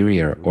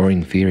superior or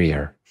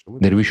inferior,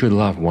 that we should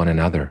love one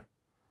another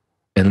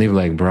and live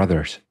like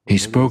brothers? He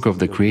spoke of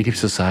the creative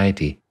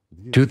society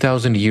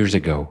 2000 years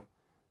ago,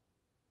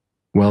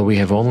 while we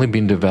have only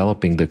been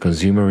developing the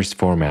consumerist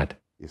format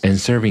and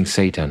serving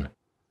Satan.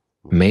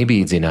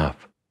 Maybe it's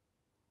enough.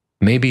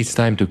 Maybe it's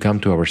time to come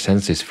to our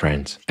senses,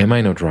 friends. Am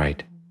I not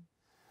right?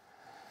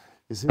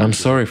 I'm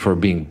sorry for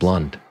being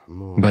blunt,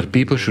 but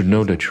people should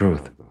know the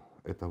truth.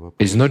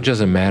 It's not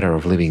just a matter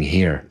of living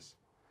here,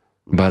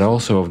 but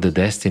also of the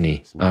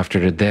destiny after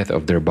the death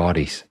of their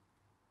bodies.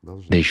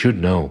 They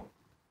should know.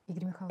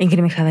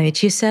 Igor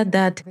Mikhailovich, you said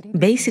that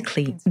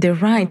basically the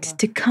right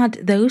to cut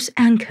those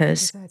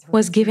anchors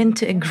was given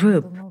to a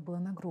group.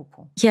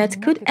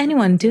 Yet could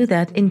anyone do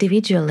that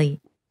individually?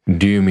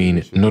 Do you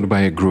mean not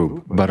by a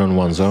group, but on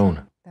one's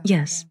own?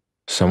 Yes.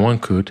 Someone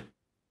could.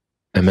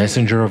 A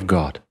messenger of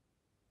God.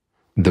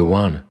 The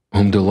one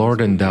whom the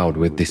Lord endowed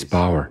with this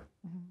power.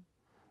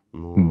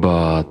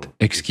 But,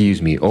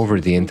 excuse me,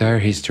 over the entire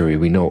history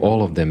we know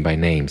all of them by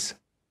names.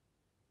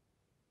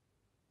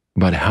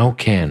 But how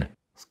can,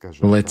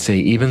 let's say,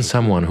 even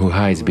someone who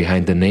hides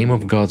behind the name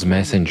of God's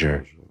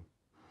messenger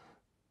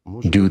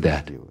do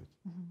that?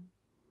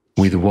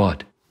 With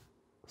what?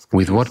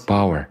 With what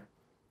power?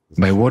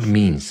 By what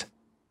means?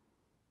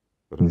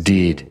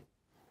 Did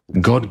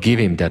God give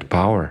him that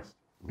power?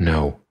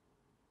 No.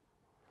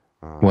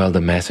 Well,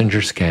 the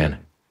messengers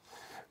can.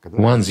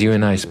 Once you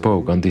and I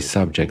spoke on this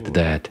subject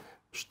that,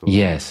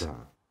 yes,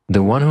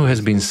 the one who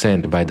has been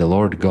sent by the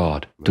Lord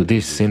God to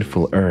this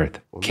sinful earth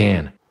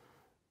can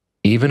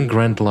even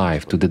grant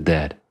life to the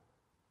dead.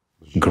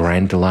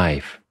 Grant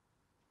life.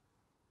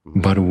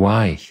 But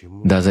why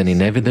does an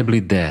inevitably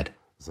dead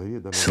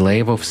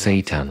slave of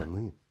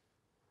Satan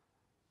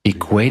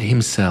equate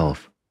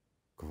himself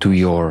to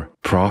your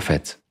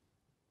prophets?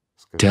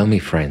 Tell me,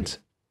 friends,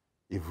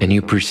 and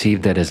you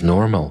perceive that as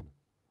normal?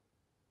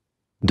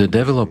 The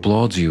devil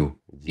applauds you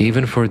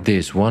even for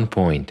this one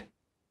point,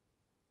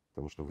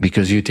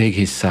 because you take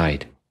his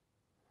side.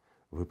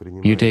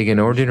 You take an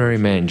ordinary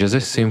man just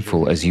as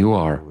sinful as you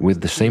are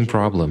with the same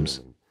problems,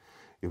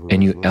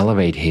 and you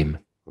elevate him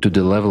to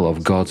the level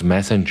of God's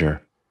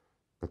messenger,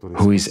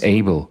 who is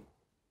able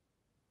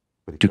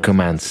to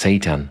command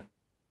Satan,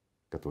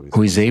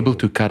 who is able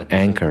to cut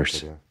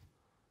anchors,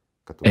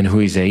 and who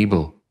is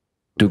able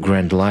to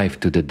grant life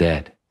to the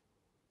dead.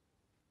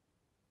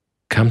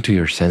 Come to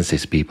your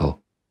senses, people.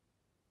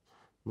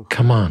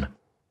 Come on.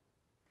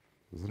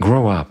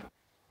 Grow up,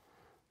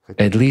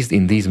 at least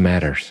in these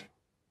matters.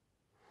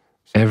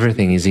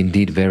 Everything is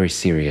indeed very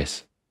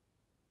serious.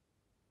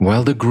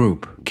 While the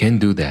group can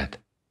do that,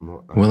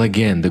 well,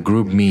 again, the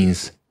group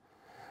means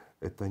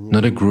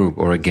not a group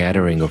or a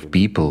gathering of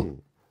people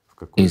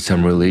in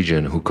some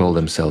religion who call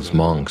themselves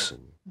monks.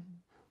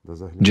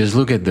 Just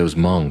look at those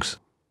monks,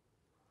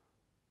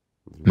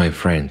 my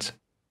friends.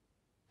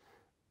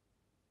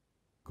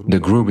 The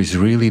group is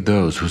really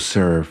those who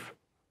serve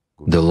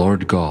the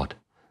Lord God.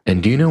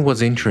 And do you know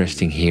what's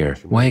interesting here?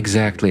 Why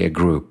exactly a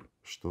group?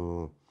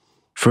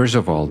 First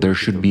of all, there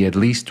should be at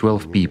least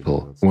 12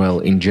 people. Well,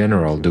 in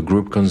general, the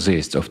group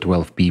consists of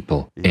 12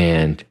 people.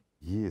 And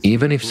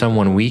even if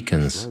someone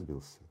weakens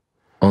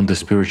on the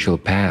spiritual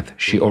path,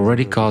 she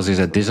already causes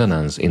a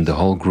dissonance in the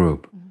whole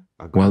group.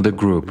 While the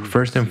group,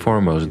 first and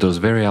foremost, those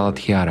very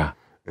Alathyara,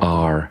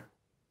 are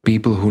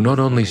people who not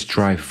only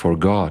strive for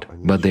God,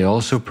 but they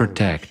also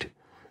protect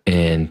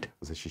and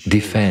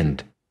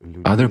defend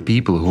other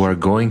people who are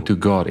going to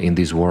God in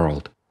this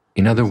world.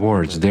 In other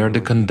words, they are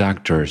the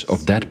conductors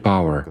of that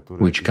power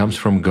which comes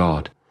from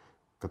God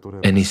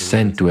and is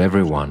sent to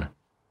everyone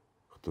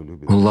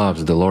who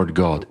loves the Lord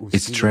God.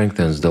 It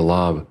strengthens the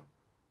love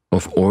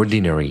of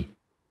ordinary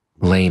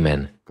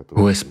laymen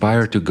who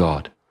aspire to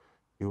God.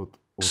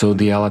 So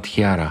the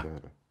Alathyara,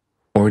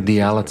 or the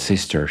Alat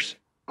sisters,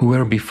 who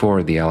were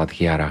before the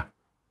Alathyara,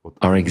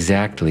 are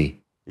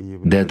exactly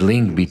that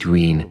link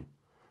between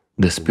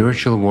the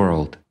spiritual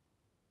world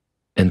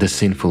and the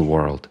sinful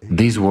world,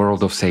 this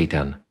world of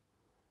Satan.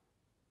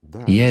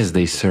 Yes,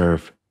 they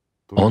serve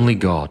only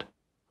God.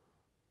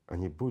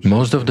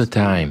 Most of the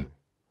time,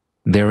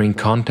 They're in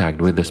contact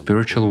with the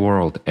spiritual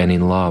world and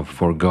in love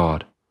for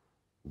God.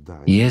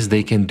 Yes,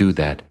 they can do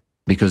that,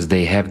 because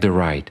they have the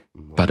right,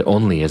 but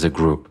only as a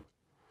group.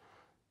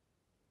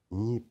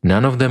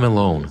 None of them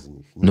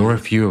alone, nor a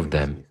few of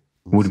them,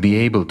 would be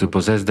able to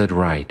possess that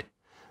right.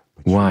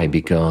 Why?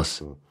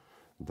 Because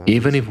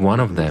even if one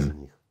of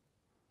them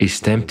is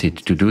tempted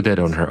to do that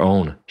on her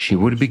own, she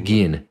would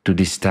begin to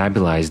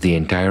destabilize the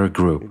entire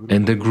group,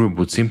 and the group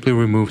would simply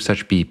remove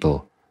such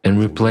people and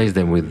replace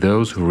them with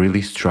those who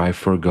really strive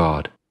for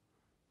God.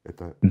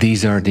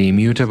 These are the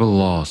immutable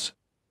laws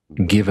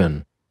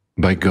given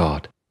by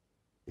God,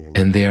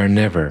 and they are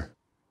never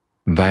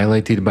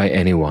violated by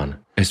anyone.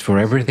 As for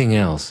everything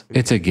else,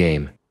 it's a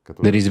game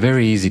that is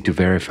very easy to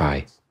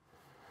verify.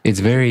 It's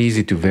very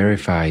easy to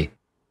verify,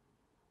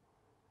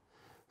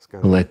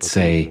 let's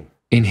say,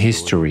 in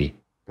history,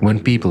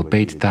 when people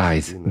paid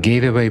tithes,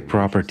 gave away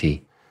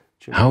property,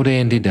 how they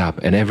ended up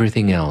and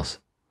everything else,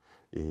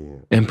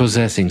 and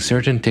possessing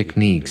certain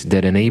techniques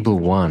that enable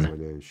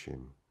one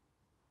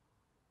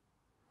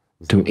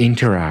to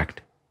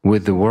interact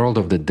with the world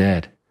of the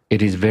dead.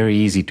 It is very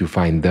easy to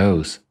find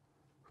those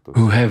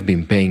who have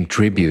been paying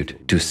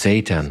tribute to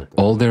Satan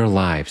all their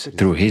lives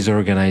through his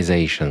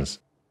organizations.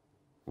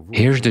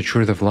 Here's the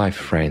truth of life,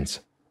 friends.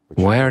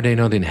 Why are they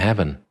not in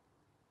heaven?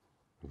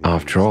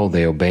 After all,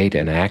 they obeyed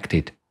and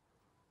acted.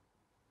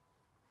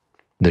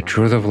 The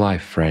truth of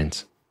life,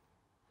 friends.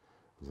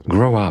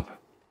 Grow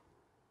up.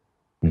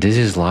 This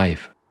is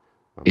life.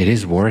 It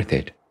is worth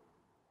it.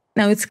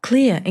 Now it's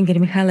clear, Igor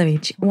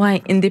Mikhailovich,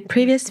 why in the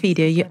previous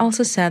video you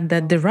also said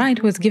that the right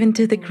was given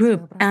to the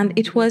group and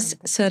it was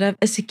sort of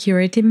a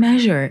security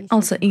measure.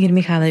 Also, Igor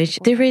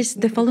Mikhailovich, there is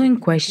the following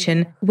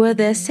question: were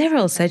there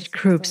several such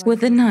groups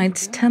with the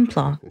Knights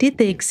Templar? Did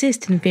they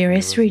exist in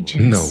various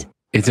regions? No,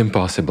 it's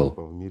impossible.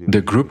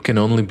 The group can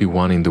only be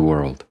one in the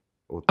world.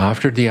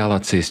 After the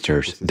Alat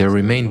sisters, there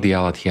remained the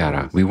Alat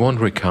Yara. We won't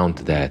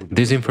recount that.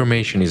 This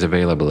information is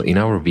available in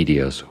our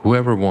videos.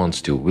 Whoever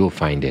wants to will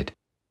find it.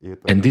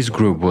 And this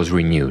group was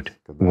renewed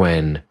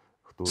when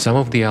some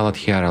of the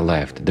Alat Yara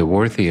left, the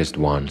worthiest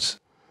ones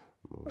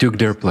took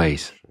their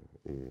place.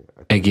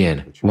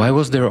 Again, why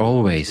was there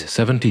always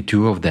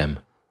 72 of them?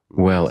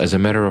 Well, as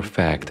a matter of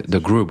fact, the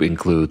group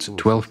includes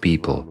 12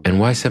 people. And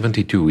why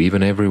 72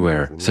 even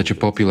everywhere, such a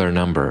popular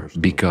number?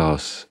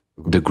 Because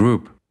the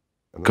group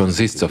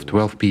consists of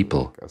 12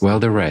 people, while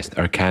the rest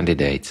are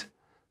candidates,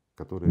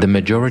 the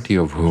majority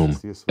of whom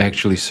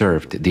actually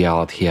served the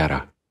Alat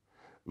Yara.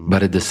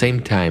 But at the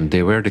same time,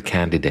 they were the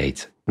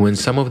candidates. When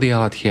some of the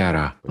Alat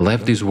Yara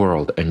left this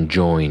world and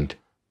joined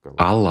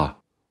Allah,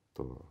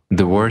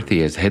 the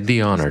worthiest had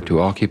the honor to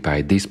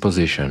occupy this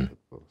position.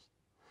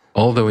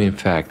 Although in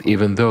fact,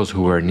 even those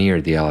who were near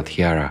the Alat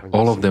Yara,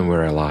 all of them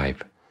were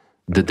alive.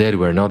 The dead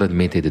were not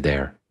admitted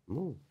there.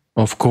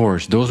 Of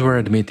course, those were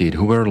admitted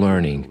who were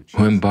learning,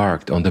 who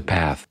embarked on the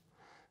path.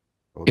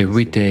 If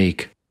we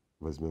take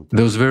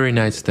those very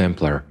Knights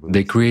Templar,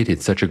 they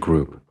created such a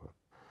group.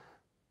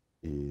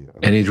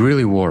 And it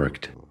really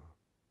worked.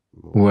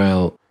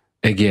 Well,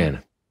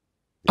 again,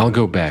 I'll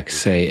go back,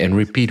 say, and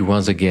repeat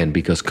once again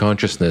because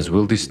consciousness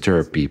will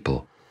disturb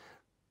people.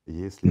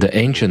 The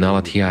ancient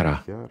Alat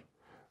Yara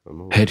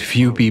had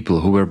few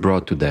people who were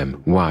brought to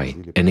them. Why?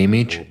 An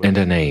image and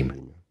a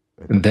name.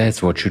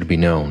 That's what should be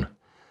known.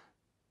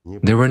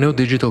 There were no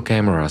digital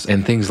cameras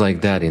and things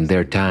like that in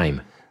their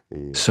time.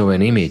 So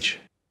an image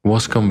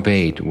was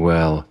conveyed.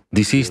 Well,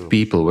 deceased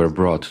people were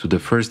brought to the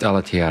first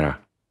Alat Yara.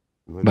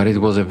 But it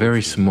was a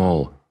very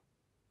small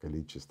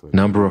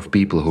number of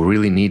people who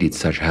really needed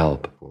such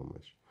help.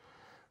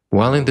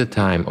 While in the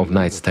time of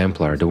Knights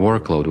Templar, the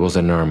workload was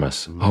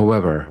enormous.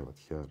 However,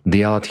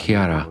 the Alat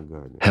Yara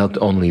helped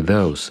only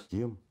those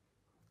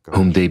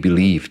whom they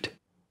believed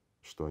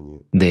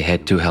they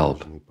had to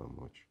help.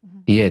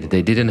 Yet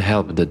they didn't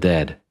help the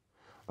dead.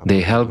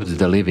 They helped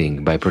the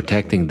living by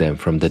protecting them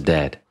from the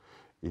dead.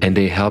 And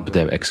they helped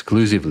them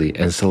exclusively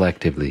and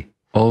selectively.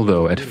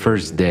 Although at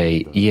first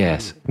they,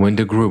 yes, when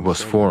the group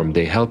was formed,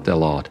 they helped a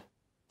lot.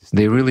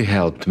 They really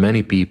helped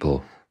many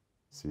people.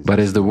 But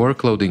as the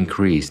workload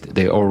increased,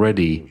 they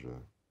already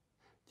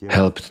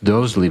helped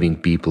those living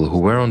people who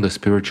were on the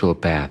spiritual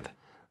path,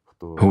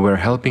 who were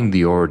helping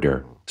the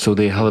order, so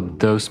they helped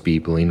those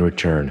people in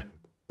return.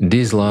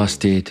 This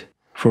lasted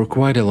for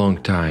quite a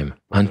long time,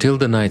 until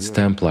the Knights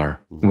Templar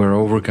were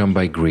overcome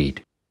by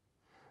greed.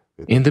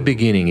 In the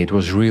beginning it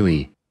was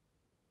really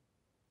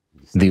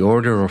the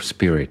order of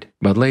spirit,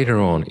 but later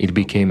on it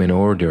became an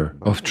order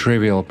of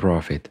trivial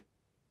profit.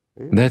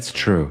 That's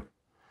true.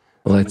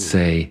 Let's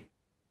say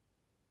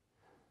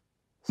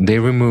they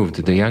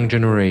removed the young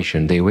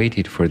generation, they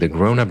waited for the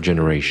grown-up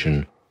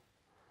generation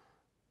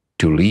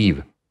to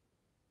leave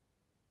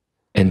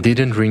and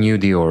didn't renew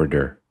the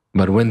order.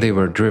 But when they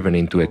were driven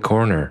into a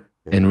corner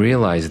and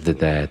realized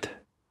that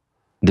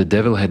the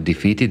devil had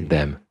defeated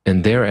them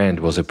and their end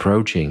was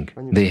approaching,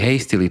 they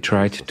hastily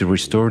tried to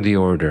restore the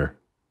order.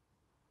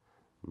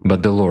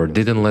 But the Lord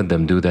didn't let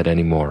them do that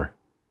anymore.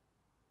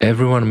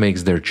 Everyone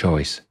makes their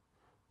choice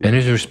and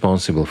is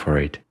responsible for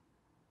it.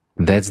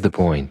 That's the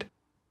point.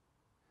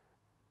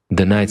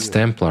 The Knights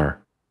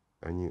Templar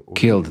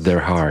killed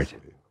their heart,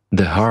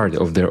 the heart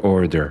of their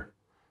order,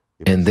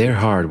 and their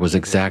heart was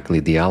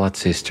exactly the Alat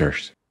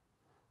sisters.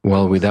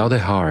 While without a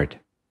heart,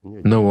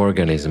 no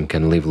organism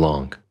can live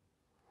long.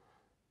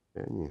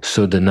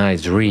 So the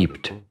Knights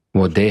reaped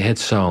what they had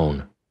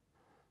sown,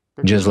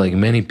 just like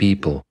many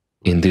people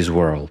in this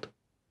world.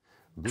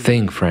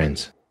 Think,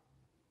 friends,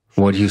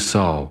 what you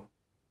sow,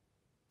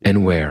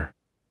 and where,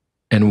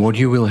 and what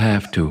you will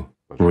have to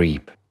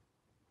reap.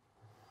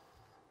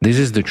 This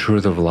is the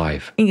truth of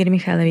life. Igor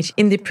Mikhailovich,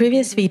 in the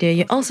previous video,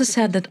 you also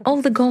said that all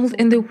the gold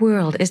in the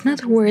world is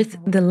not worth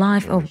the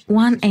life of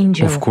one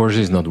angel. Of course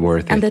it's not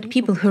worth it. And that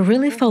people who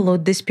really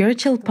followed the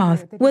spiritual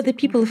path were the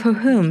people for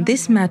whom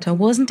this matter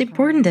wasn't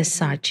important as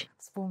such.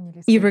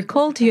 You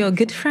recalled your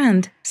good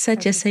friend,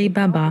 Satya Sai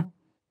Baba.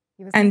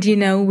 And you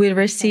know, we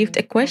received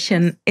a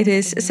question. It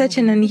is such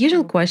an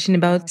unusual question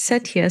about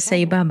Satya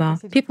Sai Baba.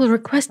 People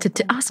requested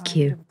to ask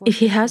you if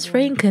he has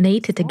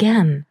reincarnated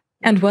again,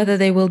 and whether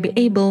they will be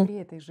able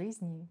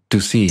to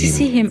see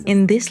him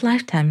in this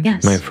lifetime.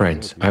 Yes. My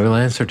friends, I will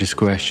answer this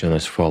question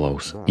as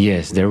follows.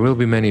 Yes, there will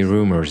be many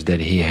rumors that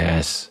he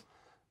has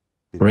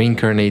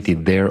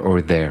reincarnated there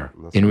or there.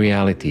 In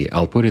reality,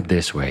 I'll put it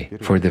this way.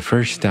 For the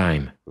first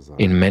time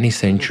in many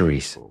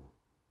centuries,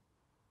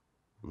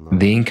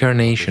 the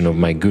incarnation of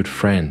my good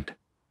friend,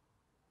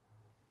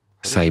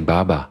 Sai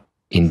Baba,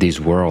 in this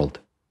world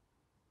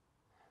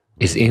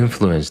is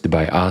influenced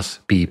by us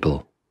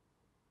people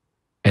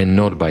and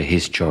not by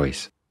his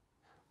choice.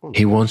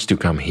 He wants to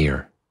come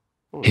here.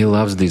 He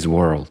loves this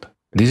world.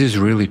 This is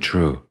really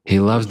true. He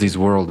loves this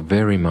world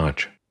very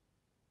much.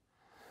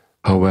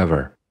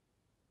 However,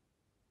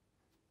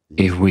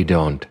 if we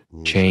don't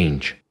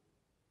change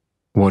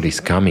what is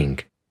coming,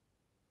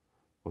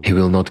 he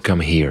will not come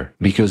here,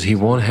 because he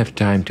won't have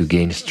time to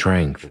gain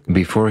strength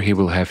before he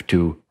will have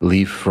to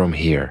leave from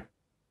here.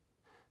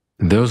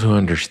 Those who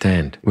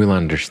understand will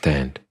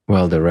understand,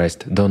 while the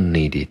rest don't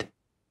need it.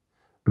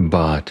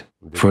 But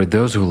for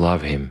those who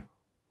love him,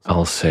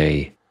 I'll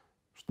say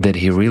that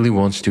he really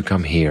wants to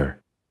come here,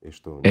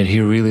 and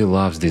he really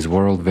loves this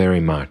world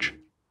very much.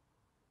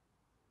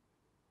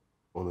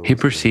 He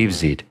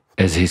perceives it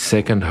as his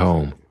second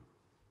home.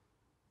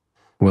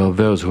 Well,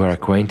 those who are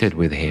acquainted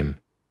with him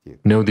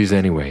know this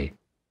anyway.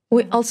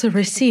 We also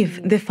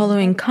receive the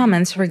following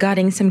comments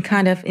regarding some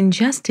kind of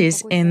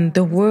injustice in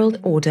the world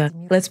order.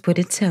 Let's put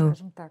it so.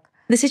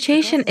 The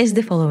situation is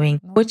the following.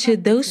 What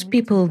should those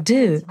people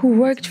do who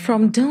worked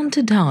from dawn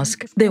to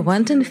dusk? They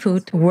went on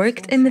foot,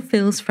 worked in the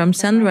fields from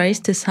sunrise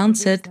to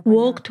sunset,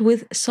 walked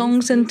with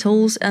songs and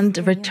tools, and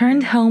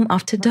returned home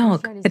after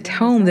dark. At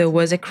home there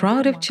was a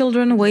crowd of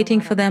children waiting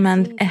for them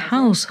and a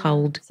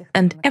household,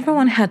 and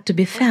everyone had to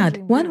be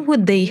fed. When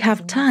would they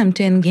have time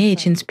to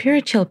engage in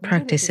spiritual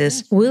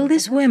practices? Will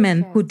these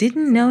women who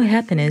didn't know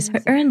happiness, who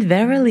earned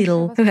very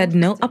little, who had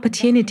no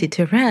opportunity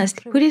to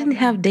rest, who didn't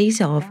have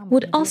days off,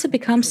 would also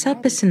become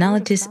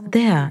personalities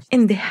there,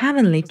 in the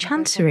heavenly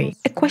chancery?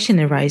 A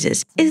question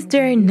arises. Is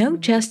there no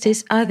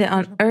justice either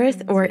on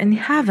earth or in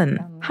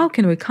heaven? How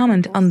can we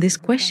comment on this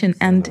question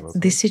and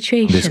this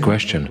situation? This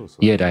question?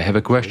 Yet I have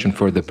a question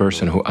for the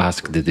person who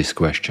asked this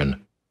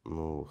question.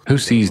 Who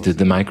seized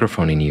the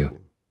microphone in you?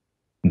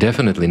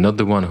 Definitely not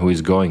the one who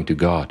is going to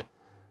God.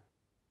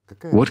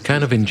 What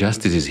kind of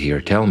injustice is here?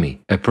 Tell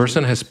me. A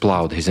person has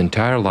plowed his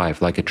entire life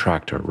like a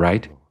tractor,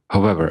 right?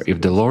 However,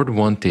 if the Lord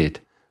wanted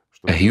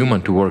a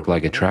human to work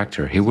like a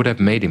tractor, he would have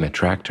made him a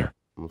tractor.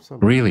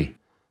 Really?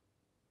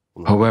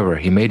 However,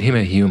 he made him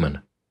a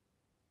human.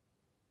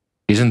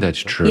 Isn't that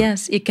true?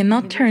 Yes, you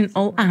cannot turn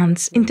all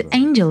ants into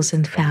angels,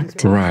 in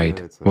fact.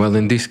 Right. Well,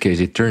 in this case,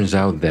 it turns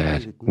out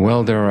that,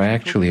 well, there are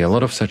actually a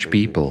lot of such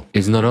people.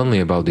 It's not only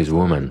about this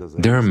woman.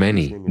 There are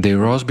many. They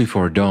rose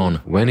before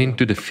dawn, went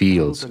into the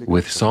fields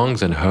with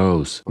songs and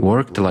hoes,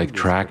 worked like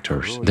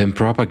tractors, then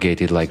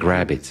propagated like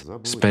rabbits,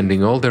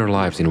 spending all their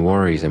lives in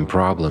worries and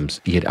problems.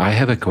 Yet I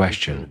have a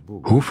question.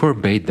 Who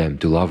forbade them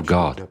to love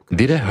God?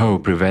 Did a hoe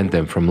prevent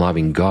them from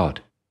loving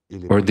God?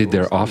 Or did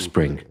their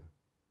offspring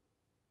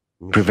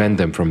prevent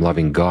them from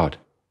loving God?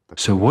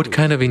 So what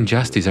kind of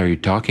injustice are you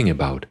talking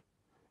about?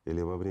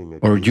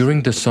 Or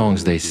during the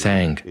songs they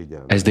sang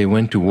as they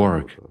went to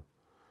work,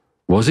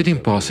 was it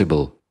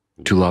impossible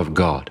to love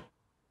God?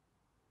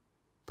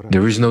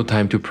 There is no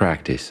time to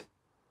practice.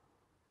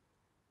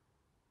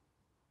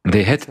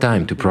 They had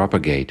time to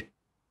propagate,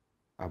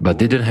 but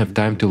didn't have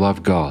time to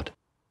love God.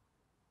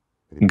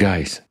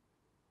 Guys,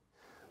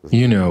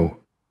 you know,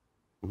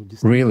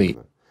 really,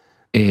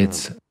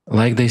 it's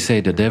like they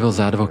say, the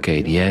devil's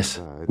advocate, yes?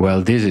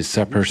 Well, this is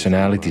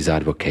subpersonality's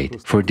advocate.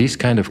 For this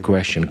kind of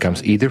question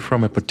comes either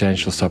from a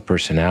potential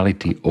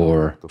subpersonality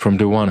or from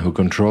the one who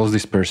controls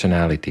this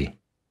personality.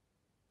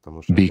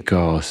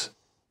 Because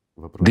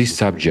this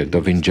subject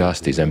of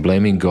injustice and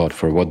blaming God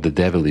for what the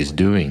devil is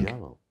doing,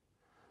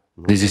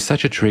 this is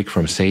such a trick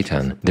from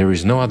Satan, there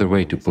is no other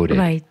way to put it.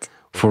 Right.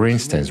 For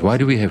instance, why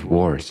do we have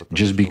wars?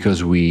 Just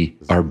because we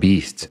are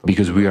beasts,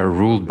 because we are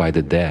ruled by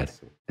the dead.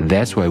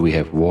 That's why we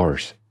have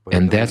wars.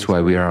 And that's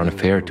why we are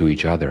unfair to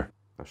each other.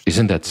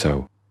 Isn't that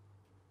so?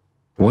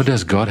 What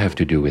does God have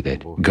to do with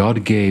it?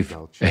 God gave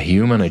a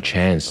human a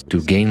chance to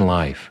gain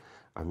life,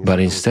 but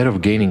instead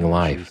of gaining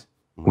life,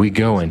 we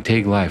go and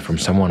take life from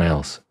someone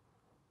else,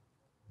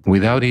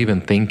 without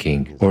even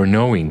thinking or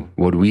knowing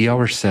what we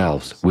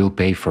ourselves will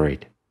pay for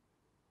it.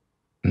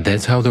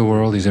 That's how the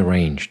world is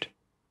arranged.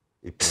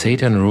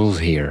 Satan rules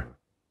here,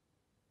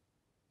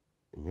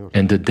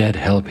 and the dead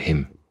help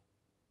him.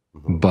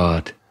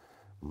 But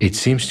it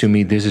seems to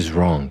me this is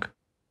wrong.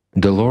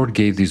 The Lord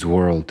gave this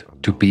world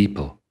to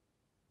people.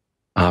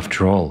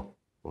 After all,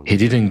 He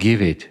didn't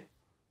give it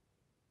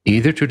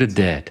either to the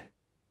dead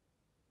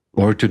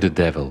or to the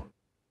devil.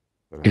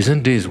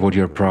 Isn't this what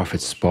your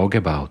prophets spoke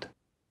about?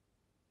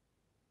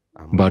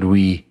 But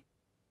we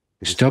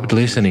stopped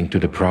listening to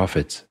the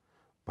prophets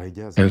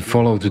and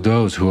followed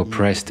those who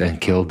oppressed and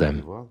killed them.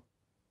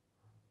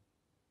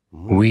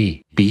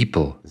 We,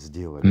 people,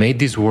 made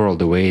this world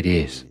the way it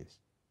is,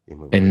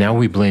 and now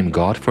we blame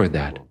God for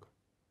that.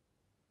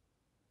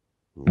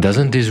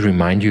 Doesn't this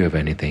remind you of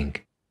anything?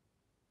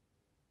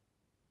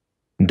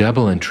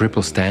 Double and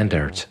triple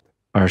standards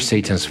are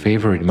Satan's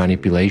favorite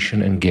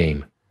manipulation and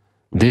game.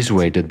 This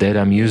way the dead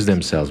amuse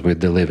themselves with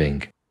the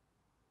living.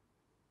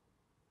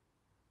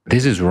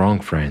 This is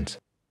wrong, friends.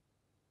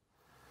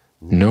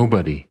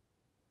 Nobody,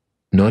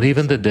 not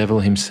even the devil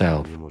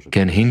himself,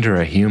 can hinder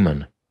a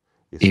human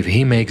if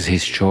he makes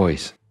his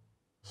choice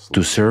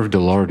to serve the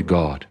Lord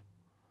God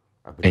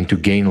and to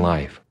gain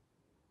life.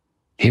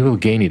 He will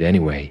gain it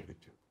anyway.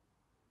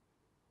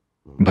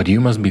 But you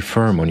must be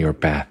firm on your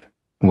path.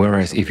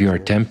 Whereas if you are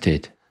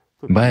tempted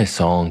by a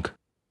song,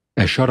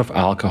 a shot of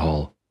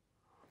alcohol,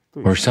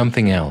 or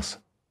something else,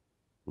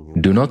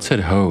 do not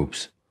set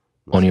hopes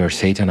on your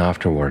Satan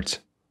afterwards.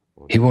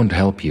 He won't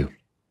help you.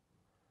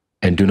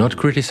 And do not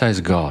criticize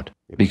God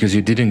because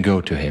you didn't go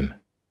to Him.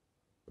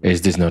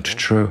 Is this not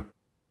true?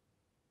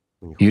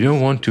 You don't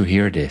want to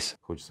hear this.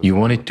 You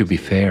want it to be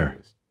fair.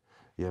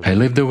 I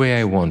live the way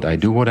I want, I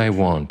do what I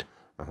want,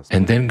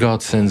 and then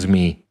God sends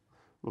me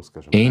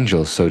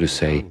angels, so to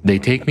say. They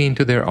take me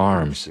into their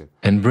arms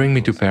and bring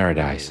me to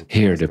paradise.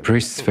 Here, the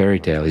priest's fairy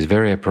tale is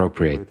very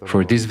appropriate.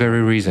 For this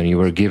very reason you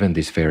were given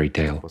this fairy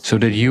tale, so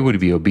that you would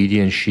be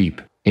obedient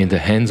sheep in the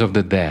hands of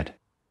the dead,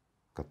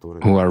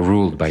 who are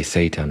ruled by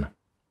Satan.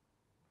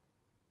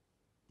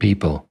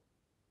 People,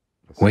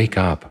 wake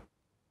up.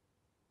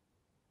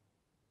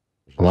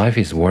 Life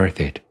is worth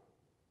it.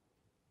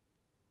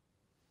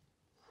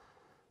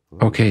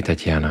 Okay,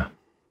 Tatiana.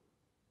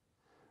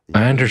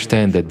 I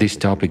understand that this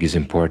topic is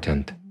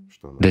important,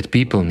 that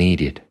people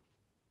need it.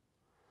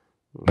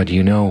 But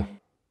you know,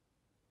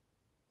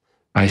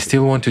 I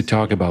still want to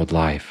talk about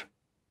life.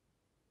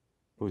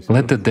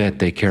 Let the dead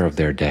take care of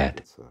their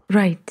dead.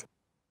 Right.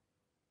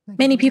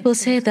 Many people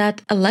say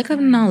that a lack of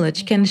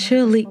knowledge can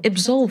surely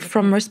absolve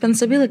from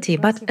responsibility,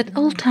 but at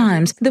all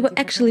times there were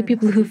actually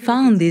people who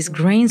found these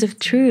grains of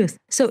truth.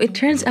 So it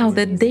turns out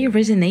that they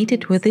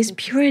resonated with this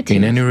purity.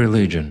 In any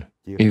religion,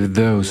 if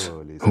those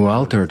who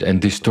altered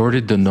and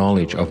distorted the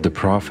knowledge of the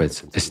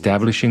prophets,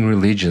 establishing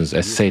religions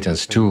as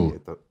Satan's tool,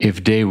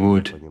 if they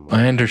would,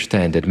 I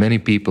understand that many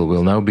people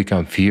will now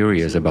become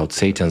furious about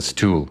Satan's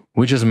tool,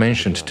 which is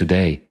mentioned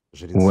today,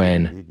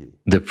 when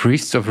the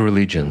priests of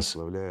religions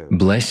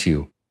bless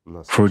you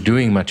for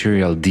doing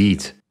material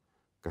deeds,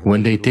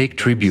 when they take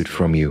tribute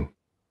from you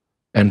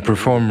and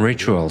perform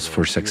rituals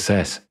for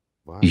success,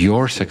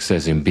 your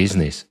success in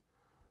business,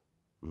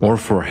 or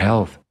for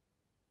health,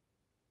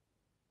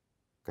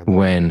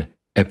 when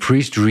a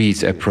priest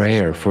reads a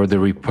prayer for the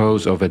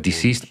repose of a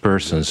deceased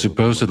person,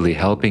 supposedly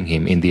helping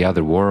him in the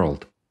other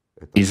world.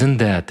 Isn't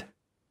that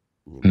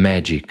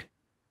magic,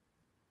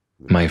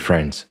 my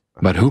friends?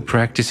 But who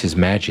practices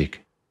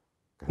magic?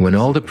 When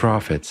all the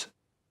prophets,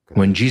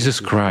 when Jesus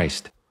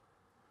Christ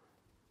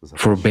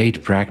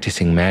forbade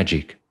practicing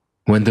magic,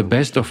 when the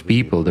best of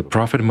people, the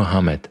Prophet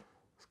Muhammad,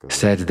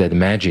 said that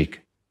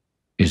magic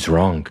is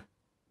wrong.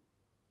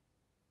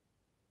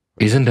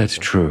 Isn't that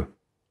true?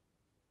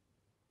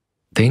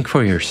 Think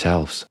for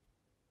yourselves.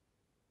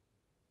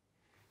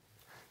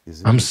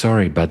 I'm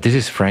sorry, but this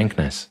is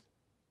frankness.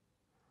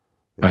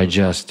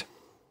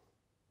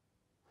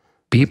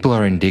 People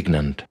are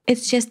indignant.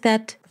 It's just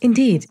that,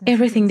 indeed,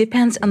 everything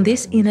depends on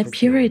this inner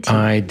purity.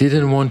 I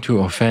didn't want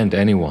to offend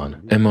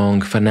anyone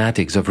among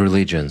fanatics of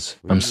religions.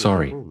 I'm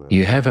sorry.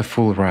 You have a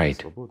full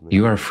right.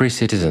 You are free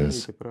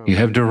citizens. You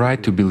have the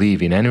right to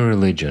believe in any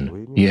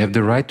religion. You have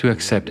the right to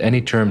accept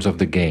any terms of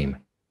the game.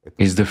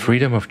 It's the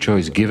freedom of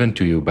choice given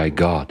to you by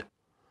God.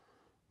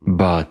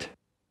 But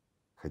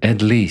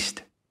at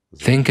least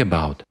think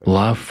about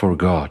love for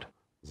God.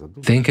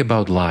 Think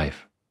about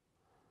life.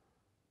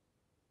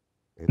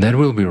 That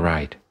will be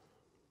right.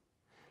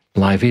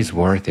 Life is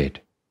worth it,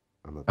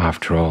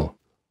 after all.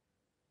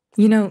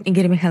 You know,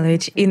 Igor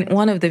Mikhailovich, in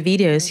one of the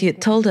videos you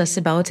told us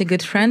about a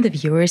good friend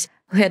of yours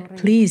who had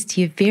pleased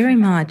you very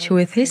much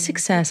with his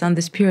success on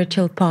the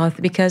spiritual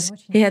path because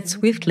he had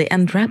swiftly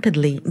and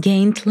rapidly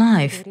gained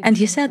life. And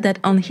you said that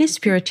on his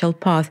spiritual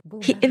path,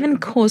 he even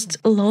caused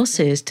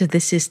losses to the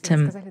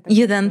system.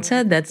 You then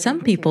said that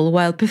some people,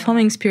 while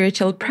performing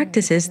spiritual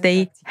practices,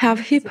 they have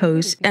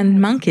hippos and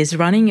monkeys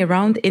running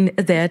around in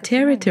their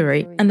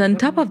territory. And on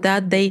top of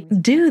that, they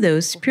do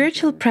those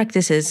spiritual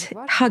practices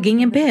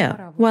hugging a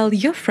bear, while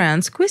your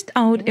friend squeezed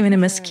out even a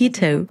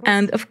mosquito.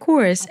 And of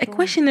course, a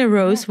question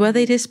arose whether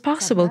it is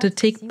possible to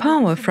take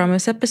power from a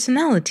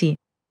subpersonality.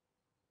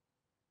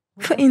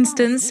 For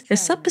instance, a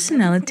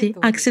subpersonality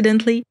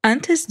accidentally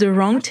enters the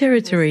wrong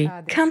territory,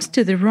 comes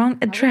to the wrong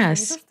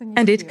address,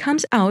 and it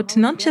comes out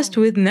not just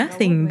with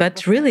nothing,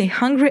 but really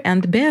hungry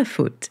and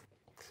barefoot.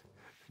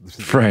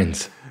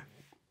 Friends,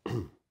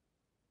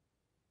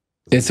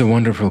 it's a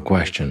wonderful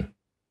question.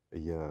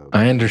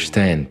 I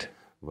understand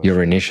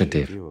your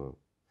initiative,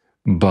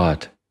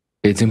 but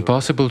it's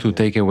impossible to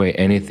take away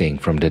anything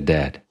from the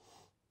dead.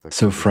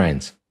 So,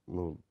 friends,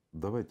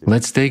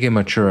 let's take a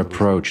mature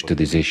approach to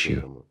this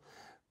issue.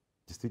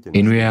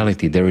 In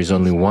reality, there is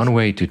only one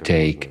way to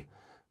take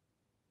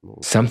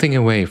something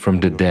away from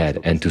the dead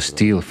and to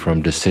steal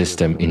from the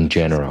system in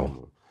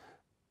general.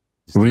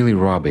 Really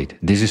rob it.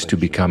 This is to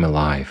become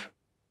alive.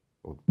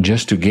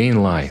 Just to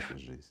gain life,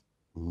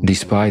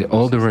 despite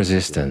all the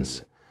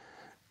resistance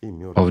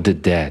of the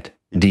dead,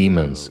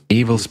 demons,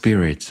 evil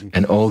spirits,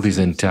 and all this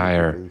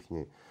entire,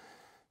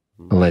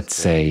 let's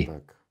say,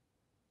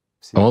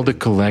 all the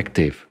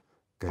collective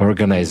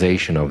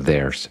organization of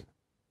theirs,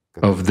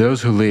 of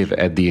those who live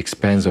at the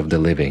expense of the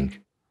living,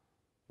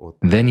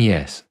 then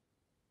yes,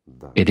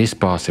 it is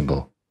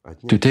possible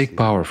to take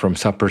power from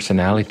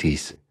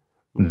subpersonalities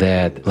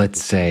that,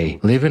 let's say,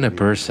 live in a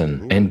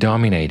person and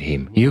dominate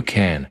him. You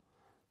can,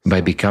 by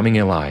becoming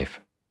alive.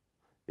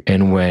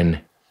 And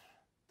when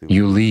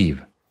you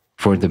leave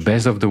for the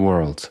best of the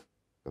worlds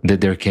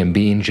that there can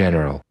be in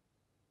general,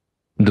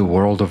 the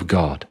world of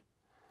God,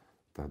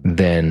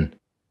 then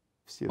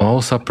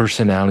all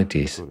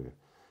subpersonalities,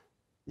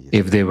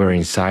 if they were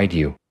inside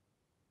you,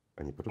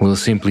 will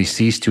simply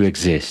cease to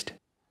exist,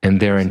 and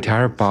their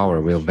entire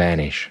power will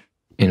vanish.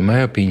 In my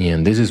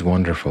opinion, this is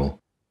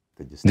wonderful.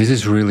 This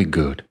is really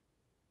good.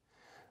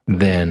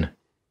 Then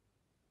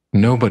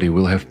nobody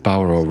will have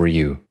power over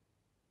you.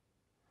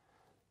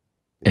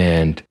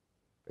 And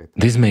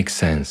this makes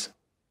sense.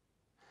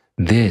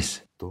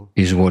 This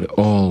is what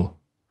all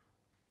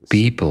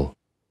people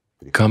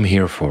come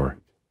here for,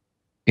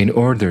 in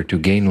order to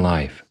gain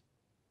life.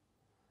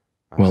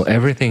 Well,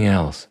 everything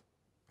else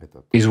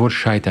is what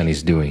Shaitan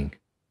is doing.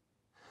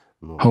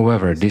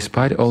 However,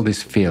 despite all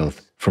this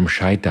filth from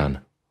Shaitan,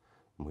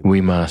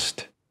 we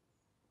must...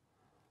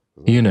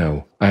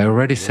 I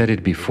already said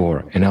it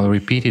before, and I'll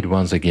repeat it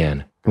once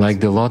again, like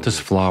the lotus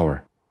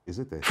flower.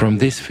 From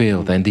this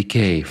filth and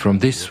decay, from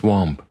this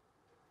swamp,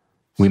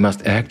 we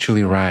must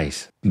actually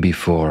rise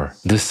before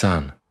the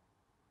sun,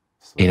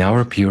 in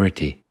our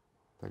purity.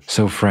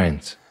 So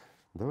friends,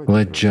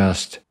 let's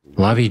just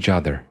love each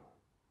other.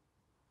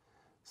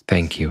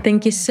 Thank you.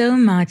 Thank you so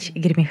much,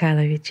 Igor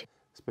Mikhailovich.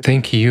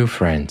 Thank you,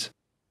 friends.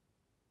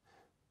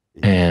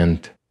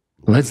 And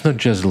let's not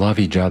just love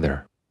each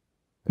other,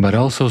 but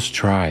also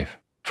strive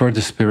for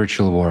the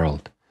spiritual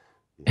world.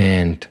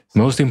 And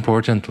most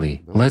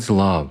importantly, let's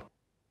love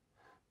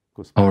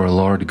our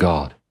Lord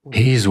God.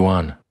 He is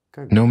one,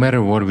 no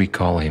matter what we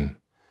call Him.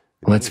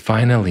 Let's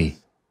finally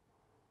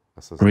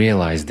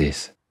realize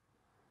this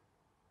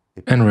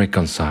and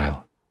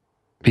reconcile.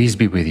 Peace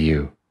be with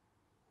you,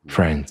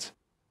 friends.